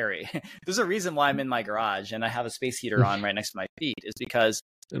usually through carry. There's a reason why I'm in my garage and I have a space heater on right next to my feet, is because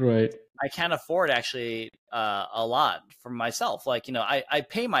I can't afford actually a lot for myself. Like, I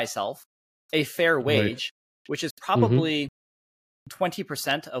pay myself a fair wage, which is probably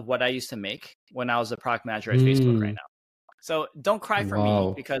 20% of what I used to make when I was a product manager at Facebook right now. So don't cry for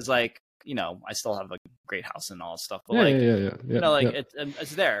me, because like, I still have a great house and all that stuff, but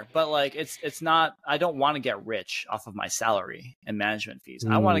it's there, but like, it's not, I don't want to get rich off of my salary and management fees.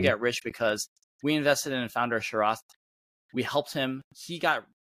 I want to get rich because we invested in a founder, Sharath. We helped him. He got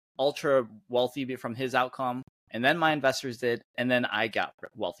ultra wealthy from his outcome. And then my investors did. And then I got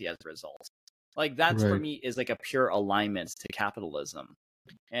wealthy as a result. Like that for me is like a pure alignment to capitalism.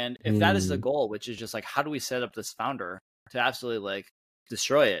 And if that is the goal, which is just like, how do we set up this founder to absolutely like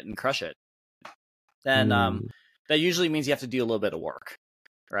destroy it and crush it, then that usually means you have to do a little bit of work,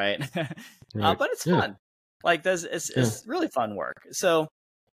 right? But it's fun. Like it's really fun work. So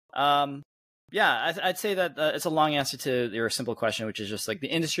I'd say that it's a long answer to your simple question, which is just like the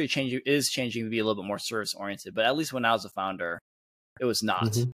industry is changing to be a little bit more service oriented. But at least when I was a founder, it was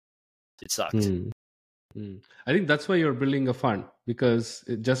not. It sucked. I think that's why you're building a fund, because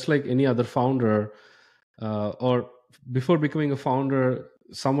just like any other founder, or before becoming a founder,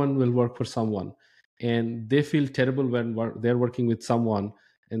 someone will work for someone, and they feel terrible when they're working with someone,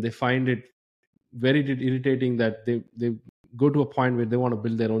 and they find it very irritating that they go to a point where they want to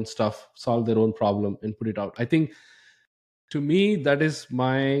build their own stuff, solve their own problem, and put it out. I think, to me, that is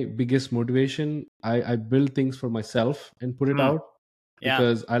my biggest motivation. I build things for myself and put it out,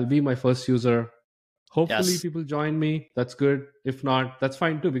 because I'll be my first user. Hopefully people join me. That's good. If not, that's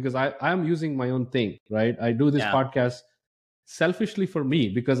fine too, because I am using my own thing, right? I do this podcast selfishly for me,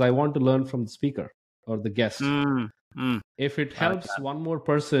 because I want to learn from the speaker or the guest. If it helps one more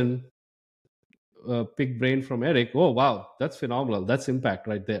person pick brain from Eric, oh, wow, that's phenomenal. That's impact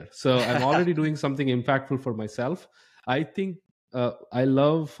right there. So I'm already doing something impactful for myself. I think I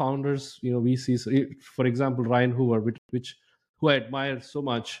love founders, VCs. For example, Ryan Hoover, who I admire so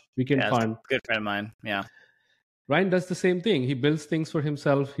much, Weekend Fund. Good friend of mine. Yeah. Ryan does the same thing. He builds things for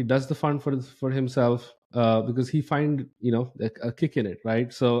himself. He does the fund for himself because he find, a kick in it,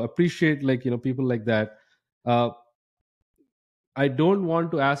 right? So appreciate people like that. I don't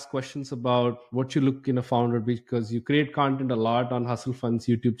want to ask questions about what you look in a founder, because you create content a lot on Hustle Fund's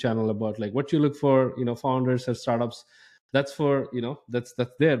YouTube channel about like what you look for, founders or startups. That's for, that's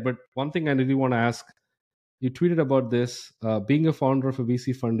there. But one thing I really want to ask, you tweeted about this, being a founder of a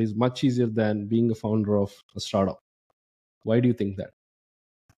VC fund is much easier than being a founder of a startup. Why do you think that?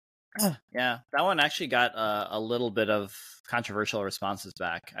 Yeah, that one actually got a little bit of controversial responses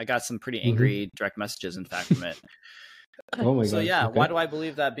back. I got some pretty Mm-hmm. angry direct messages, in fact, from it. Oh my So God. yeah, why Okay. do I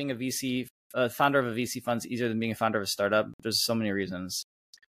believe that being a VC, founder of a VC fund is easier than being a founder of a startup? There's so many reasons.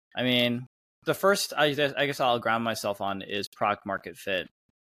 I mean, the first I guess I'll ground myself on is product market fit.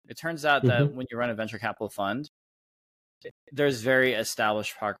 It turns out that Mm-hmm. when you run a venture capital fund, there's very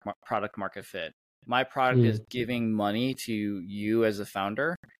established product market fit. My product is Mm. giving money to you as a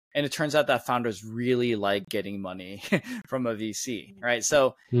founder. And it turns out that founders really like getting money from a VC, right?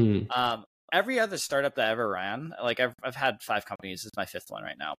 So Mm. um, every other startup that I ever ran, like I've had 5 companies. This is my 5th one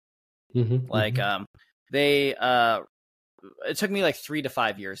right now. Mm-hmm. Like Mm-hmm. they it took me like 3 to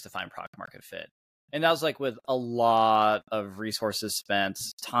 5 years to find product market fit. And that was like with a lot of resources spent,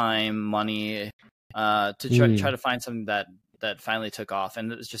 time, money, to try Mm. to find something that finally took off.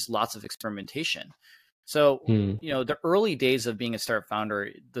 And it was just lots of experimentation. So, Mm. the early days of being a startup founder,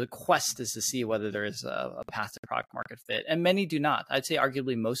 the quest is to see whether there is a path to product market fit. And many do not. I'd say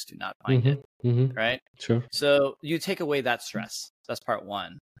arguably most do not find it, Mm-hmm. Mm-hmm. right? Sure. So you take away that stress. That's part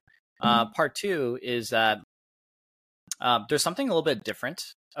one. Part two is that there's something a little bit different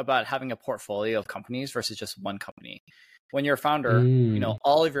about having a portfolio of companies versus just one company. When you're a founder, Mm.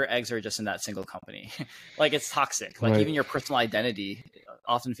 all of your eggs are just in that single company. Like it's toxic. Like Right. even your personal identity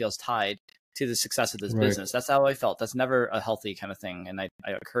often feels tied to the success of this Right. business. That's how I felt. That's never a healthy kind of thing. And I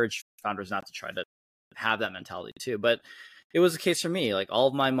encourage founders not to try to have that mentality too. But it was the case for me. Like all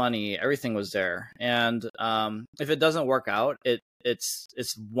of my money, everything was there. And if it doesn't work out,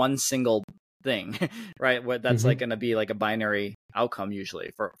 it's one single thing, right? What that's like Mm-hmm. going to be like a binary outcome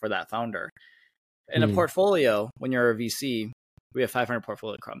usually for that founder. In a Mm. portfolio, when you're a VC, we have 500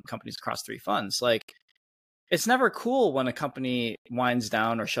 portfolio companies across 3 funds. Like it's never cool when a company winds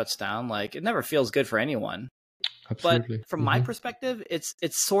down or shuts down. Like it never feels good for anyone. But Absolutely. from my Mm-hmm. perspective, it's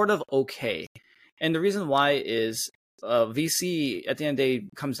sort of okay. And the reason why is VC at the end of the day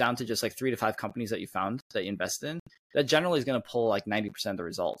comes down to just like 3 to 5 companies that you found that you invest in. That generally is going to pull like 90% of the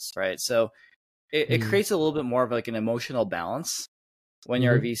results, right? So it Mm. creates a little bit more of like an emotional balance when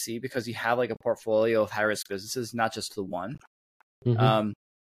you're a Mm-hmm. VC because you have like a portfolio of high risk businesses, not just the one. Mm-hmm. Um,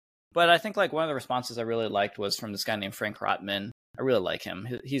 but I think like one of the responses I really liked was from this guy named Frank Rotman. I really like him.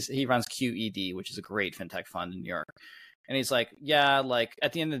 He runs QED, which is a great fintech fund in New York. And he's like, yeah, like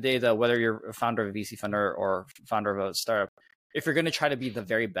at the end of the day, though, whether you're a founder of a VC fund or founder of a startup, if you're going to try to be the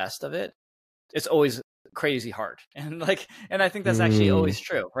very best of it, it's always crazy hard. And I think that's actually Mm. always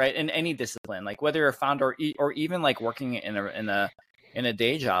true, right? In any discipline, like whether you're a founder or even like working in a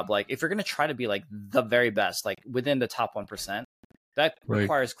day job, like if you're going to try to be like the very best, like within the top 1%, that Right.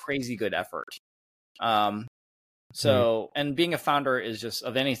 requires crazy good effort. Um, Right. and being a founder is just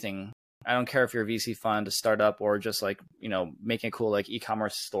of anything. I don't care if you're a VC fund, a startup, or just like, making a cool like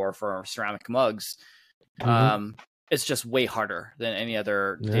e-commerce store for ceramic mugs. Mm-hmm. It's just way harder than any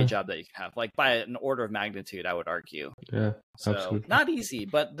other day Yeah. job that you can have. Like by an order of magnitude, I would argue. Yeah. So Absolutely. not easy,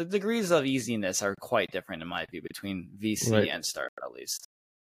 but the degrees of easiness are quite different in my view between VC Right. and startup at least.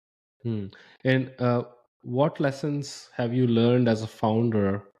 Mm. And what lessons have you learned as a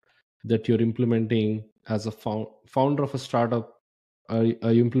founder that you're implementing as a founder of a startup? Are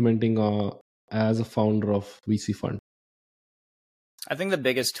you implementing as a founder of VC fund? I think the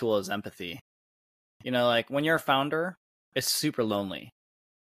biggest tool is empathy. Like when you're a founder, it's super lonely,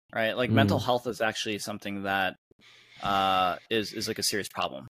 right? Like mental Mm. health is actually something that is like a serious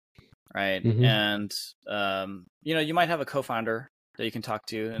problem, right? Mm-hmm. And you might have a co-founder that you can talk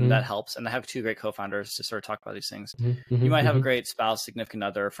to, and that Mm-hmm. helps. And I have 2 great co-founders to sort of talk about these things. Mm-hmm. You might have a Mm-hmm. great spouse, significant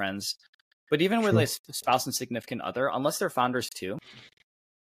other, friends, but even with a Sure. spouse and significant other, unless they're founders too,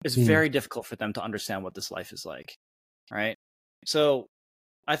 it's Mm. very difficult for them to understand what this life is like, right? So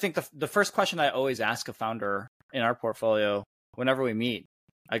I think the first question I always ask a founder in our portfolio whenever we meet,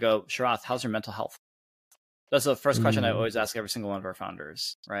 I go, Sharath, how's your mental health? That's the first question I Mm. always ask every single one of our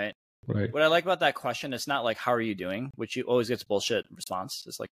founders, right? Right. What I like about that question, it's not like, how are you doing? Which you always gets bullshit response.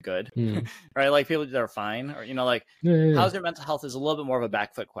 It's like, good, Mm. right? Like people that are fine, or, like, Yeah. Yeah. how's Yeah. your mental health is a little bit more of a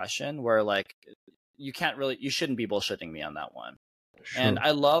back foot question where like, you shouldn't be bullshitting me on that one. And Sure.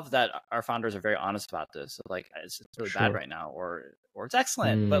 I love that our founders are very honest about this. So like, it's really bad Sure. right now, or it's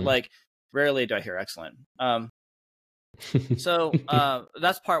excellent, but Mm. like, rarely do I hear excellent. So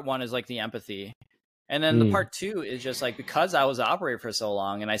that's part one, is like the empathy. And then the Mm. part two is just like, because I was an operator for so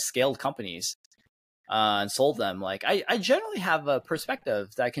long and I scaled companies and sold them, like I generally have a perspective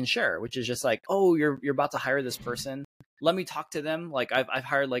that I can share, which is just like, oh, you're about to hire this person. let me talk to them. Like I've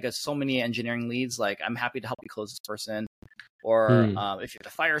hired like so many engineering leads. Like I'm happy to help you close this person. Or if you have to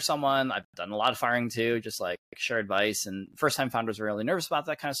fire someone, I've done a lot of firing too, just like share advice. And first time founders are really nervous about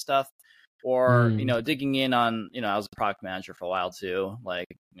that kind of stuff. Or, digging in on, I was a product manager for a while too. Like,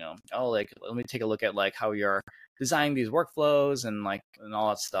 like, let me take a look at like how you're designing these workflows and like, and all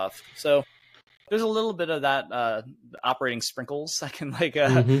that stuff. So there's a little bit of that operating sprinkles I can like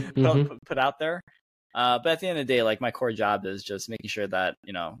put out there. But at the end of the day, like my core job is just making sure that,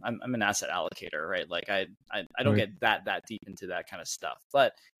 I'm an asset allocator, right? Like I don't get that deep into that kind of stuff,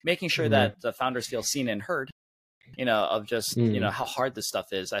 but making sure that the founders feel seen and heard, of just, how hard this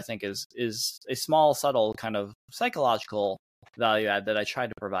stuff is, I think is a small, subtle kind of psychological value add that I try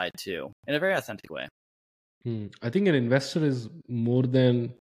to provide too in a very authentic way. I think an investor is more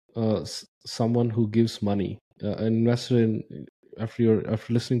than someone who gives money. An investor, after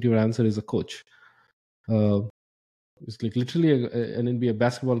listening to your answer, is a coach. It's like literally an NBA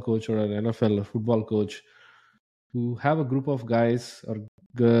basketball coach or an NFL or football coach who have a group of guys or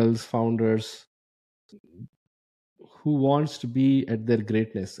girls, founders, who wants to be at their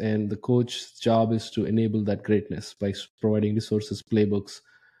greatness, and the coach's job is to enable that greatness by providing resources, playbooks,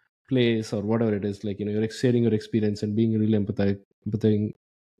 plays, or whatever it is. Like, you're sharing your experience and being really empathizing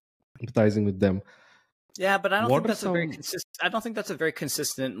with them. Yeah, but I don't think that's I don't think that's a very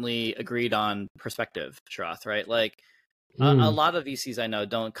consistently agreed on perspective, Sharath, right? Like a lot of VCs I know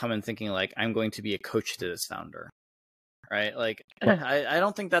don't come in thinking like, I'm going to be a coach to this founder, right? Like I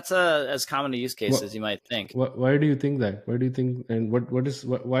don't think that's as common a use case as you might think. Why do you think that? Why do you think, and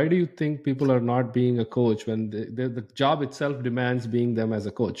why do you think people are not being a coach when the job itself demands being them as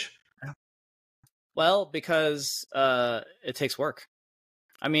a coach? Well, because it takes work.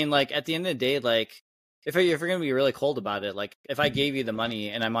 I mean, like at the end of the day, like if you're going to be really cold about it, like if I gave you the money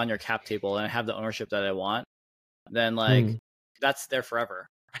and I'm on your cap table and I have the ownership that I want, then like that's there forever,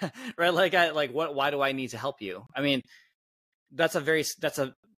 right? Like why do I need to help you? I mean, I'm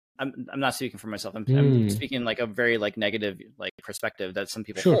not speaking for myself. I'm speaking like a very like negative like perspective that some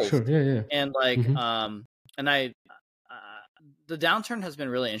people hold. Sure, yeah. And like and the downturn has been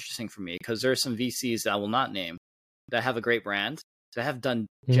really interesting for me because there are some VCs that I will not name that have a great brand that have done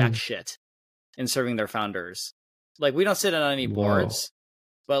jack shit in serving their founders. Like we don't sit on any boards,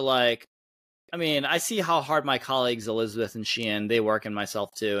 but like, I mean, I see how hard my colleagues, Elizabeth and Sheehan, they work, and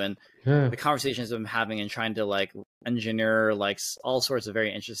myself too. And the conversations I'm having and trying to like engineer like all sorts of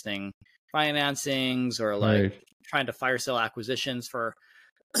very interesting financings or like trying to fire sale acquisitions for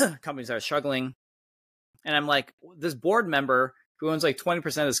companies that are struggling. And I'm like, this board member who owns like 20%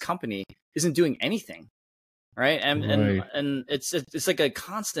 of this company isn't doing anything. Right. And it's like a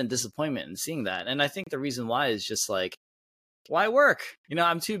constant disappointment in seeing that. And I think the reason why is just like, why work?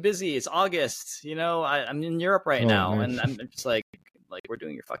 I'm too busy. It's August, I'm in Europe right now. Nice. And I'm just like, we're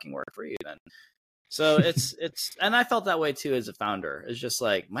doing your fucking work for you then. So it's, and I felt that way too as a founder. It's just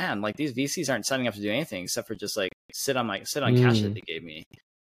like, man, like these VCs aren't signing up to do anything except for just like sit on cash that they gave me.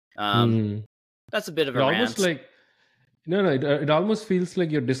 That's a bit of a rant. Almost like, no, it almost feels like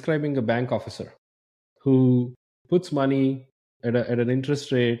you're describing a bank officer who puts money at an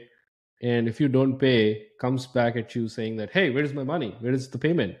interest rate, and if you don't pay, comes back at you saying that, hey, where is my money? Where is the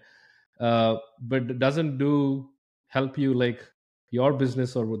payment? But doesn't help you like your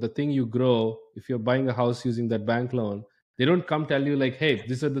business or the thing you grow. If you're buying a house using that bank loan, they don't come tell you like, hey,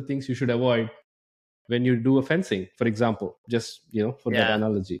 these are the things you should avoid when you do a fencing, for example, just, for that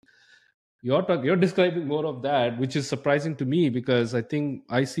analogy. You're describing more of that, which is surprising to me because I think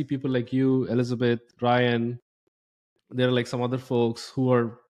I see people like you, Elizabeth, Ryan. There are like some other folks who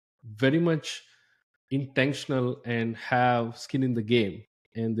are very much intentional and have skin in the game,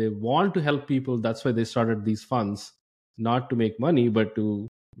 and they want to help people. That's why they started these funds, not to make money, but to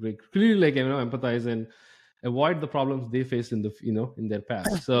really empathize and avoid the problems they faced in in their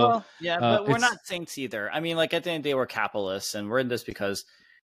past. So but we're not saints either. I mean, like at the end of the day, we're capitalists, and we're in this because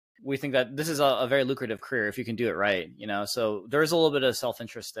we think that this is a very lucrative career if you can do it right, so there's a little bit of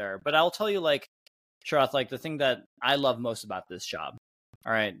self-interest there. But I'll tell you, like, Sharath, like the thing that I love most about this job,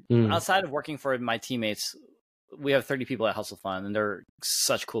 all right, outside of working for my teammates, we have 30 people at Hustle Fund, and they're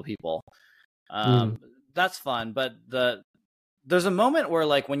such cool people. That's fun. But there's a moment where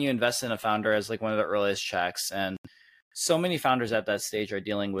like when you invest in a founder as like one of the earliest checks, and so many founders at that stage are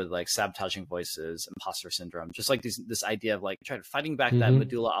dealing with like sabotaging voices, imposter syndrome, just like this idea of like fighting back that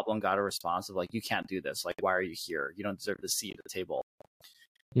medulla oblongata response of like, you can't do this. Like, why are you here? You don't deserve the seat at the table.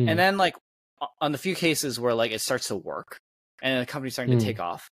 And then like on the few cases where like it starts to work and the company's starting to take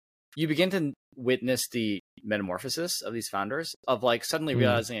off, you begin to witness the metamorphosis of these founders of like suddenly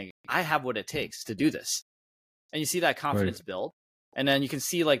realizing like, I have what it takes to do this. and you see that confidence build, and then you can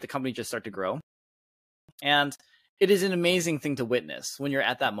see like the company just start to grow. And it is an amazing thing to witness when you're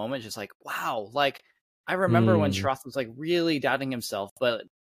at that moment, just like, wow, like I remember when Shroff was like really doubting himself, but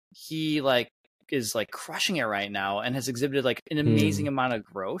he like is like crushing it right now and has exhibited like an amazing amount of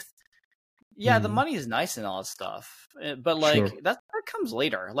growth. Yeah, the money is nice and all that stuff, but like that comes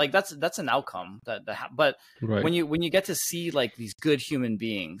later. Like that's an outcome but when you get to see like these good human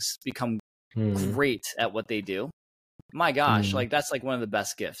beings become great at what they do, my gosh, like that's like one of the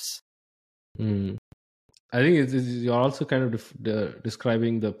best gifts. I think you're also kind of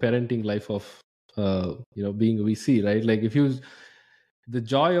describing the parenting life of being a VC, right? Like the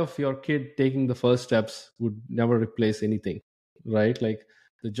joy of your kid taking the first steps would never replace anything, right? Like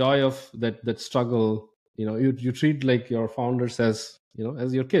the joy of that struggle, you treat like your founders as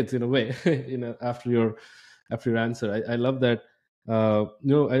as your kids in a way. After your answer, I love that.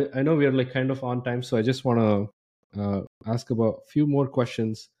 I know we are like kind of on time, so I just want to ask about a few more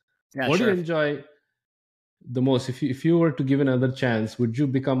questions. Yeah, what sure. do you enjoy the most? If you were to give another chance, would you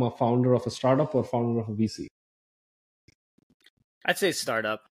become a founder of a startup or founder of a VC? I'd say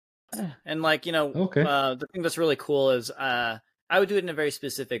startup. And like, Okay. The thing that's really cool is I would do it in a very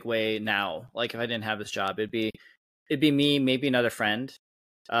specific way now. Like if I didn't have this job, it'd be me, maybe another friend.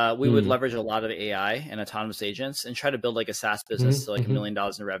 We would leverage a lot of AI and autonomous agents and try to build like a SaaS business to like $1 million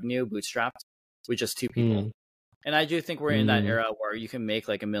in revenue, bootstrapped with just 2 people. And I do think we're in that era where you can make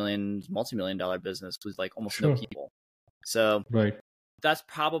like multi-million-dollar business with like almost no people. So that's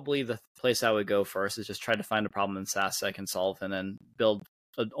probably the place I would go first, is just try to find a problem in SaaS I can solve, and then build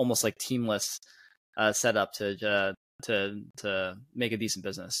almost like teamless setup to make a decent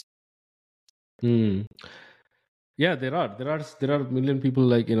business. Yeah, there are a million people,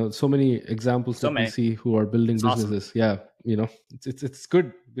 like so many examples we see who are building businesses. Awesome. Yeah, it's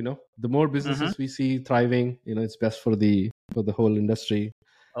good. The more businesses we see thriving, it's best for the whole industry.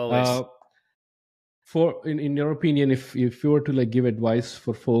 Always. In your opinion, if you were to like give advice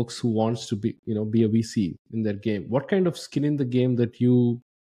for folks who wants to be be a VC in their game, what kind of skin in the game that you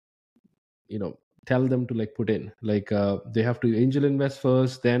tell them to like put in? Like they have to angel invest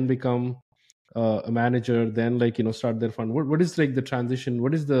first, then become a manager, then like start their fund. What is like the transition?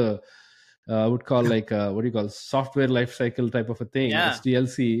 What is the I would call like what do you call software life cycle type of a thing,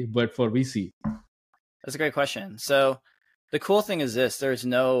 SDLC, but for VC? That's a great question. So the cool thing is this: there's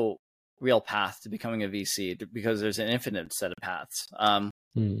no real path to becoming a VC because there's an infinite set of paths.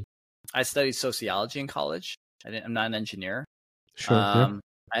 I studied sociology in college. I'm not an engineer. Sure.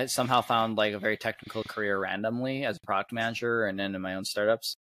 I somehow found like a very technical career randomly as a product manager and then in my own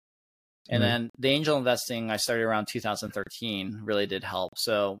startups. And then the angel investing I started around 2013 really did help.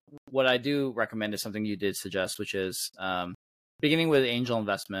 So what I do recommend is something you did suggest, which is beginning with angel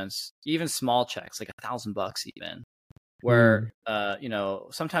investments, even small checks, like $1,000 even, where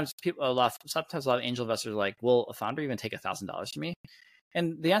sometimes a lot of angel investors are like, will a founder even take $1,000 from me?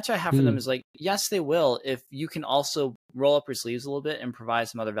 And the answer I have for them is like, yes, they will, if you can also roll up your sleeves a little bit and provide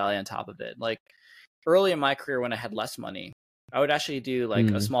some other value on top of it. Like early in my career, when I had less money, I would actually do like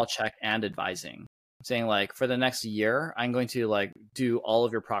a small check and advising, saying like, for the next year, I'm going to like do all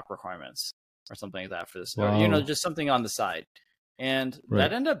of your proc requirements or something like that for this, or, just something on the side. And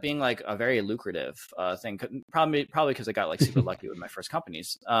that ended up being like a very lucrative thing. Probably because I got like super lucky with my first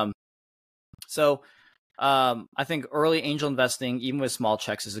companies. So I think early angel investing, even with small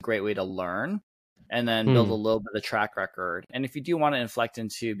checks, is a great way to learn and then build a little bit of track record. And if you do want to inflect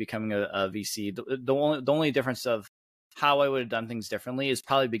into becoming a VC, the only difference of how I would have done things differently is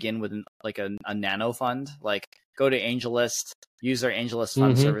probably begin with a nano fund, like go to AngelList, use their AngelList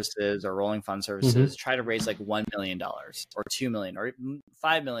fund services or rolling fund services, try to raise like $1 million or $2 million or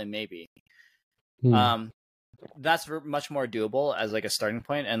 5 million maybe. That's much more doable as like a starting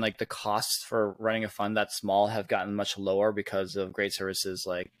point, and like the costs for running a fund that small have gotten much lower because of great services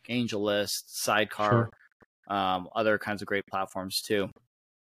like AngelList, Sidecar, other kinds of great platforms too.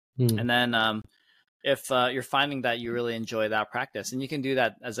 And then if you're finding that you really enjoy that practice and you can do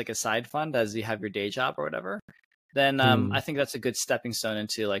that as like a side fund as you have your day job or whatever, then I think that's a good stepping stone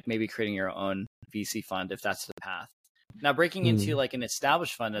into like maybe creating your own VC fund if that's the path. Now breaking into like an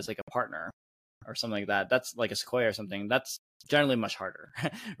established fund as like a partner or something like that, that's like a Sequoia or something, that's generally much harder,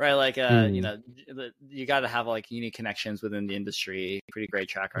 right? Like you got to have like unique connections within the industry, pretty great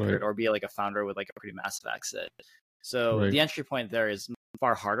track record, or be like a founder with like a pretty massive exit. So the entry point there is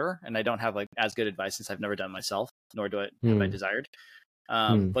far harder, and I don't have like as good advice since I've never done it myself, nor do have I desired.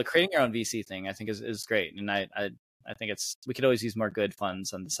 But creating your own VC thing, I think is great, and I think we could always use more good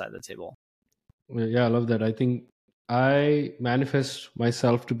funds on the side of the table. Yeah, I love that. I think I manifest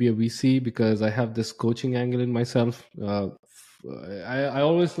myself to be a VC because I have this coaching angle in myself. I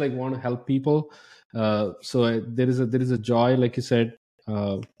always like want to help people. There is a joy, like you said.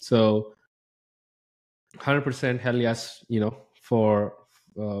 So 100% hell yes, for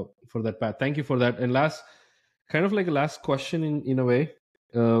that path. Thank you for that. And last, kind of like a last question in a way,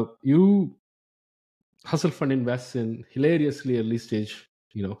 you hustle fund invests in hilariously early stage,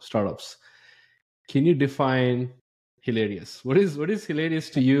 startups. Can you define hilarious? What is hilarious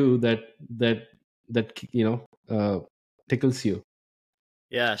to you that tickles you?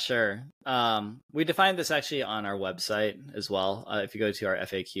 Yeah, sure. We defined this actually on our website as well. If you go to our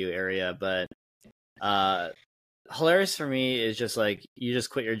FAQ area, but hilarious for me is just like you just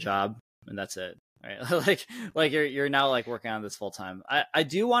quit your job and that's it, right? like you're now like working on this full time. I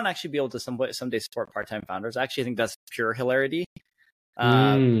do want to actually be able to someday support part time founders. I actually think that's pure hilarity.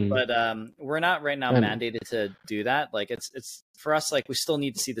 But we're not right now And mandated to do that. Like it's for us, like we still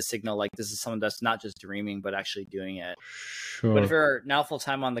need to see the signal. Like this is someone that's not just dreaming, but actually doing it. But if sure, you're now full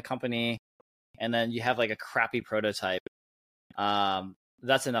time on the company, and then you have like a crappy prototype,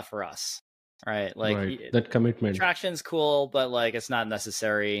 that's enough for us, right? Like right, that commitment. traction's cool, but like it's not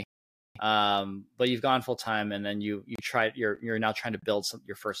necessary. But you've gone full time, and then you're now trying to build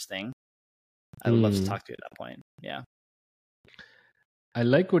your first thing. I would love to talk to you at that point. Yeah. I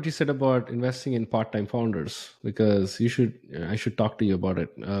like what you said about investing in part-time founders because I should talk to you about it.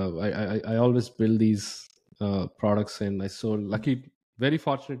 I always build these products, and I sold very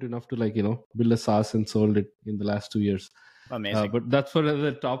fortunate enough to build a SaaS and sold it in the last 2 years. Amazing. But that's for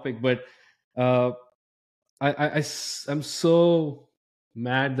another topic. But uh, I'm so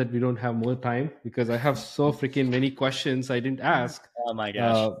mad that we don't have more time because I have so freaking many questions I didn't ask. Oh my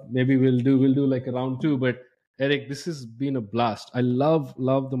gosh. Maybe we'll do like a round two. But Eric, this has been a blast. I love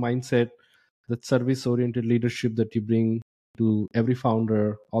the mindset, that service oriented leadership that you bring to every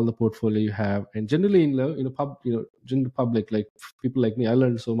founder, all the portfolio you have, and generally in the general public, like people like me. I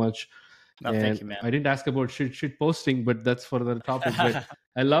learned so much. No, And thank you, man. I didn't ask about shit posting, but that's for another topic. But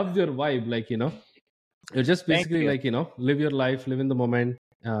I loved your vibe, you're just Thank basically you. live your life, live in the moment,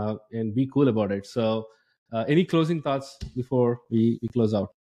 and be cool about it. So any closing thoughts before we close out?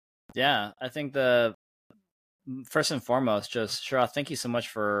 Yeah, I think the first and foremost, just Sharath, thank you so much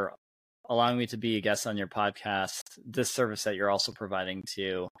for allowing me to be a guest on your podcast. This service that you're also providing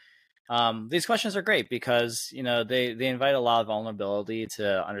to these questions are great because they invite a lot of vulnerability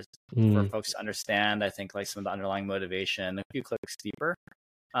for folks to understand. I think like some of the underlying motivation a few clicks deeper.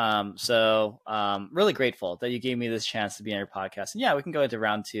 So really grateful that you gave me this chance to be on your podcast. And yeah, we can go into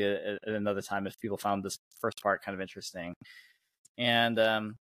round two at another time if people found this first part kind of interesting. And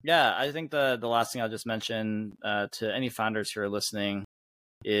yeah, I think the last thing I'll just mention to any founders who are listening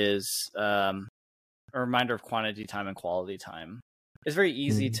is a reminder of quantity time and quality time. It's very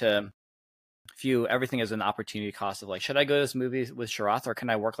easy to view everything as an opportunity cost of like, should I go to this movie with Sharath or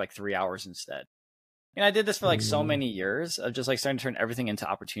can I work like 3 hours instead? And I did this for like so many years of just like starting to turn everything into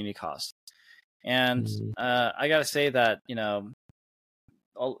opportunity cost. And I got to say that,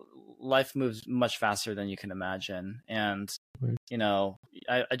 life moves much faster than you can imagine. And,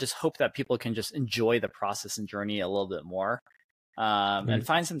 I just hope that people can just enjoy the process and journey a little bit more and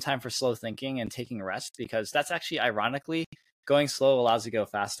find some time for slow thinking and taking a rest, because that's actually ironically going slow allows you to go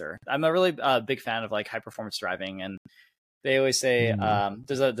faster. I'm a really big fan of like high performance driving. And they always say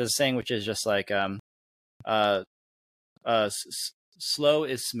there's a saying which is just like slow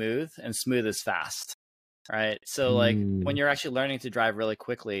is smooth and smooth is fast, right? So like when you're actually learning to drive really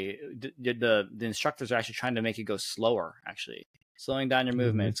quickly, the instructors are actually trying to make you go slower, actually slowing down your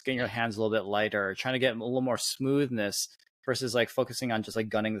movements, getting your hands a little bit lighter, trying to get a little more smoothness versus like focusing on just like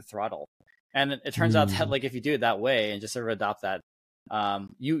gunning the throttle. And it turns out that like if you do it that way and just sort of adopt that,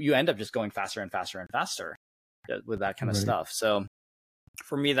 you end up just going faster and faster and faster with that kind of stuff. So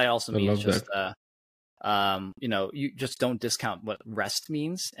for me, that also means just you just don't discount what rest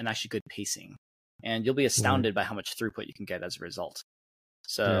means and actually good pacing, and you'll be astounded by how much throughput you can get as a result.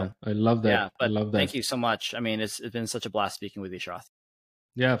 So I love that. Yeah, but I love that. Thank you so much. I mean, it's been such a blast speaking with you, Sharath.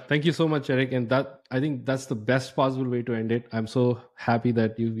 Yeah, thank you so much, Eric. And I think that's the best possible way to end it. I'm so happy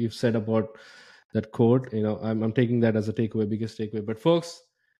that you've said about that quote. I'm taking that as a takeaway, biggest takeaway. But folks,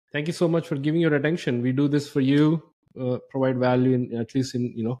 thank you so much for giving your attention. We do this for you, provide value in at least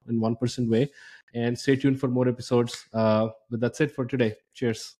in 1% way, and stay tuned for more episodes. But that's it for today.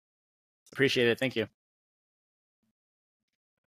 Cheers. Appreciate it. Thank you.